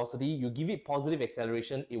negative velocity, you give it positive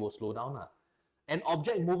acceleration, it will slow down. An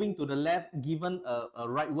object moving to the left, given a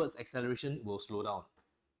rightwards acceleration, will slow down.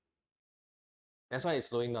 That's why it's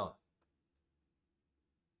slowing down.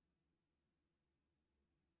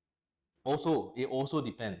 Also, it also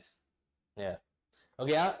depends. Yeah.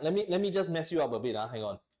 Okay, let me just mess you up a bit. Hang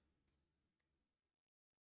on.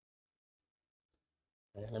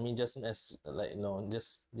 Let me just mess like no,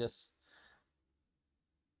 just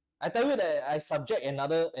I tell you that I subject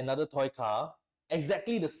another toy car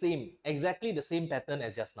exactly the same pattern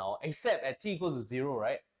as just now, except at t equals to 0,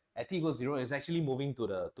 right? At t equals 0, it's actually moving to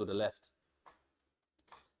the left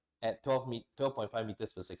at 12.5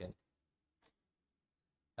 meters per second.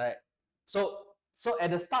 All right. So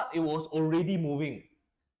at the start it was already moving.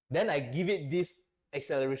 Then I give it this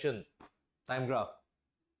acceleration time graph.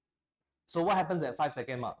 So what happens at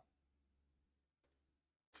 5-second mark?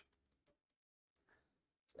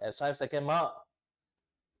 At 5-second mark,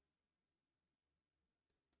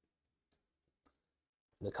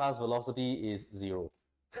 the car's velocity is 0.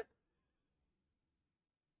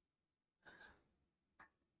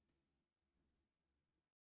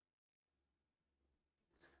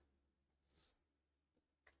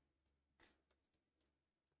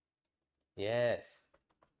 Yes,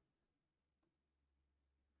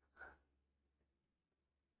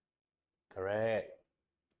 correct.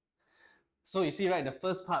 So you see, right, the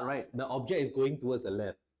first part, right, the object is going towards the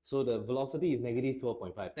left. So the velocity is negative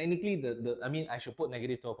 12.5. Technically, I mean, I should put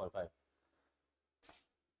negative 12.5.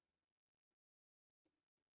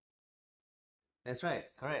 That's right,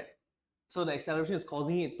 correct. So the acceleration is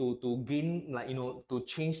causing it to gain, like, to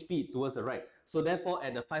change speed towards the right. So therefore,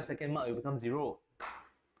 at the 5-second mark, it becomes 0.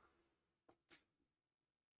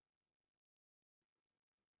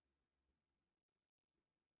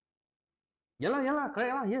 Yeah lah,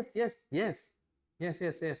 correct lah. Yes, yes, yes. Yes,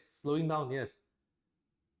 yes, yes. Slowing down, yes.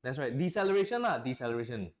 That's right. Deceleration lah,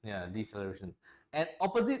 deceleration. Yeah, deceleration. And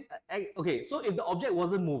opposite, okay, so if the object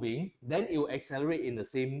wasn't moving, then it will accelerate in the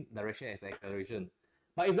same direction as acceleration.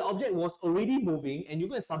 But if the object was already moving and you're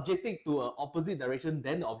going to subject it to an opposite direction,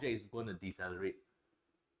 then the object is going to decelerate.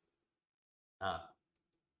 Ah.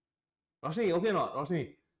 Roshni, okay or not?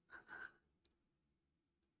 Roshni?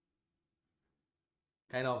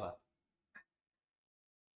 Kind of.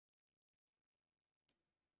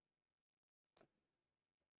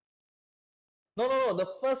 No, no, no. The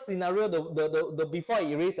first scenario, the before I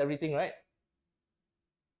erased everything, right?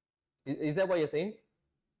 Is that what you're saying?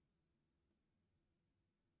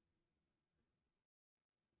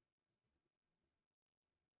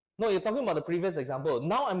 No, you're talking about the previous example.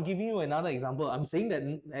 Now I'm giving you another example. I'm saying that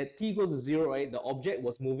at t equals to 0, right, the object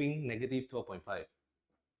was moving negative 12.5.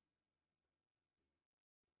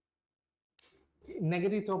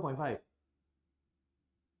 Negative 12.5.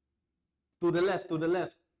 To the left, to the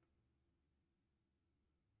left.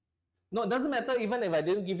 No, it doesn't matter even if I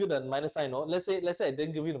didn't give you the minus sign, no? Let's say I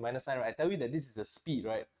didn't give you the minus sign, right? I tell you that this is the speed,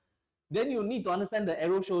 right? Then you need to understand the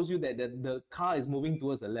arrow shows you that the car is moving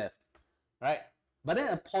towards the left, right? But then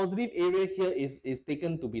a positive area here is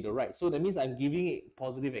taken to be the right. So that means I'm giving it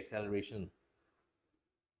positive acceleration.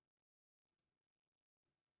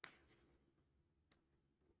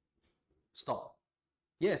 Stop.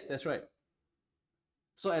 Yes, that's right.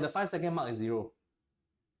 So at the 5-second mark is 0.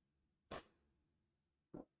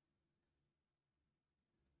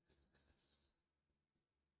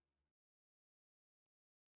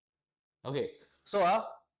 Okay, so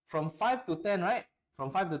from 5 to 10, right?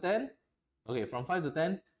 From 5 to 10, okay, from 5 to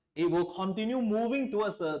 10, it will continue moving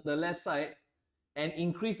towards the left side and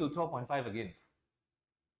increase to 12.5 again.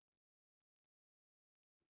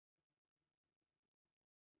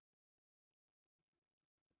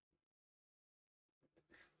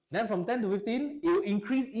 Then from 10 to 15, it will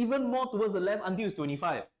increase even more towards the left until it's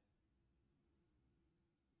 25.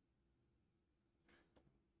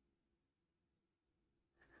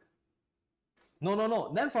 No, no,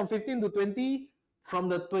 no. Then from 15 to 20, from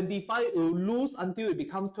the 25, it will lose until it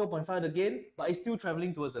becomes 12.5 again, but it's still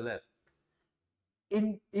traveling towards the left.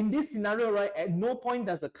 In this scenario, right, at no point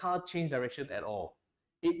does the car change direction at all.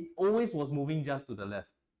 It always was moving just to the left.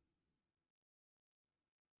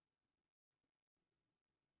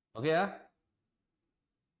 Okay,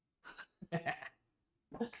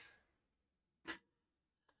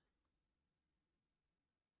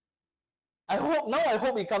 I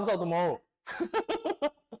hope it comes out tomorrow.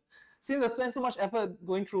 Since I spent so much effort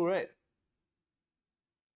going through, right?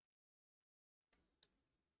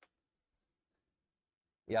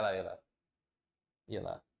 Yeah lah, yeah lah. Yeah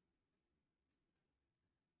lah.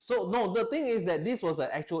 So no, the thing is that this was an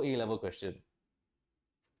actual A-level question.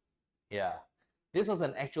 Yeah. This was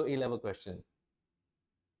an actual A-level question.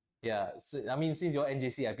 Yeah. So, I mean, since you're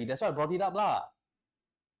NJC IP, that's why I brought it up lah.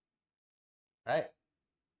 Right?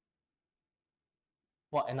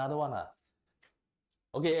 What, another one ah?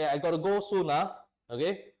 Okay, I gotta go soon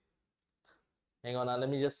Okay? Hang on let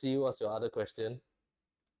me just see what's your other question.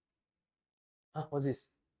 What's this?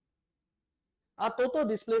 Total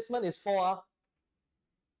displacement is 4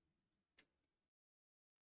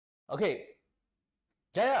 Okay.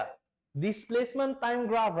 Jaya, displacement time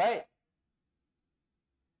graph, right?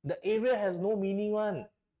 The area has no meaning one.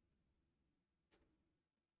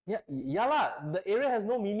 Yeah lah, the area has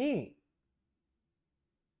no meaning.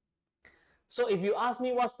 So if you ask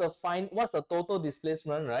me what's the total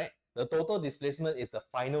displacement, right? The total displacement is the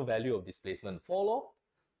final value of displacement. Follow?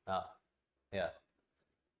 Yeah.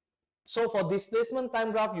 So for displacement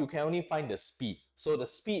time graph, you can only find the speed. So the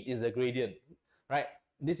speed is the gradient, right?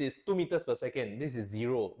 This is 2 meters per second. This is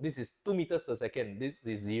 0. This is 2 meters per second. This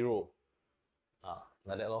is 0.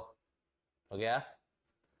 Like that lor. Okay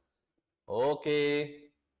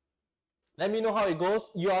Okay. Let me know how it goes.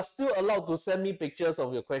 You are still allowed to send me pictures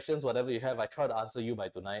of your questions, whatever you have. I try to answer you by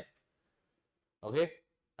tonight. Okay.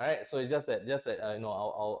 All right. So it's just that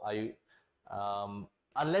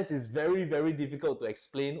unless it's very very difficult to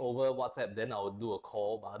explain over WhatsApp, then I'll do a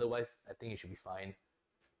call. But otherwise, I think it should be fine.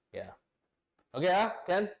 Yeah. Okay.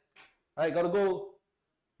 Ken. All right. Gotta go.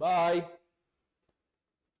 Bye.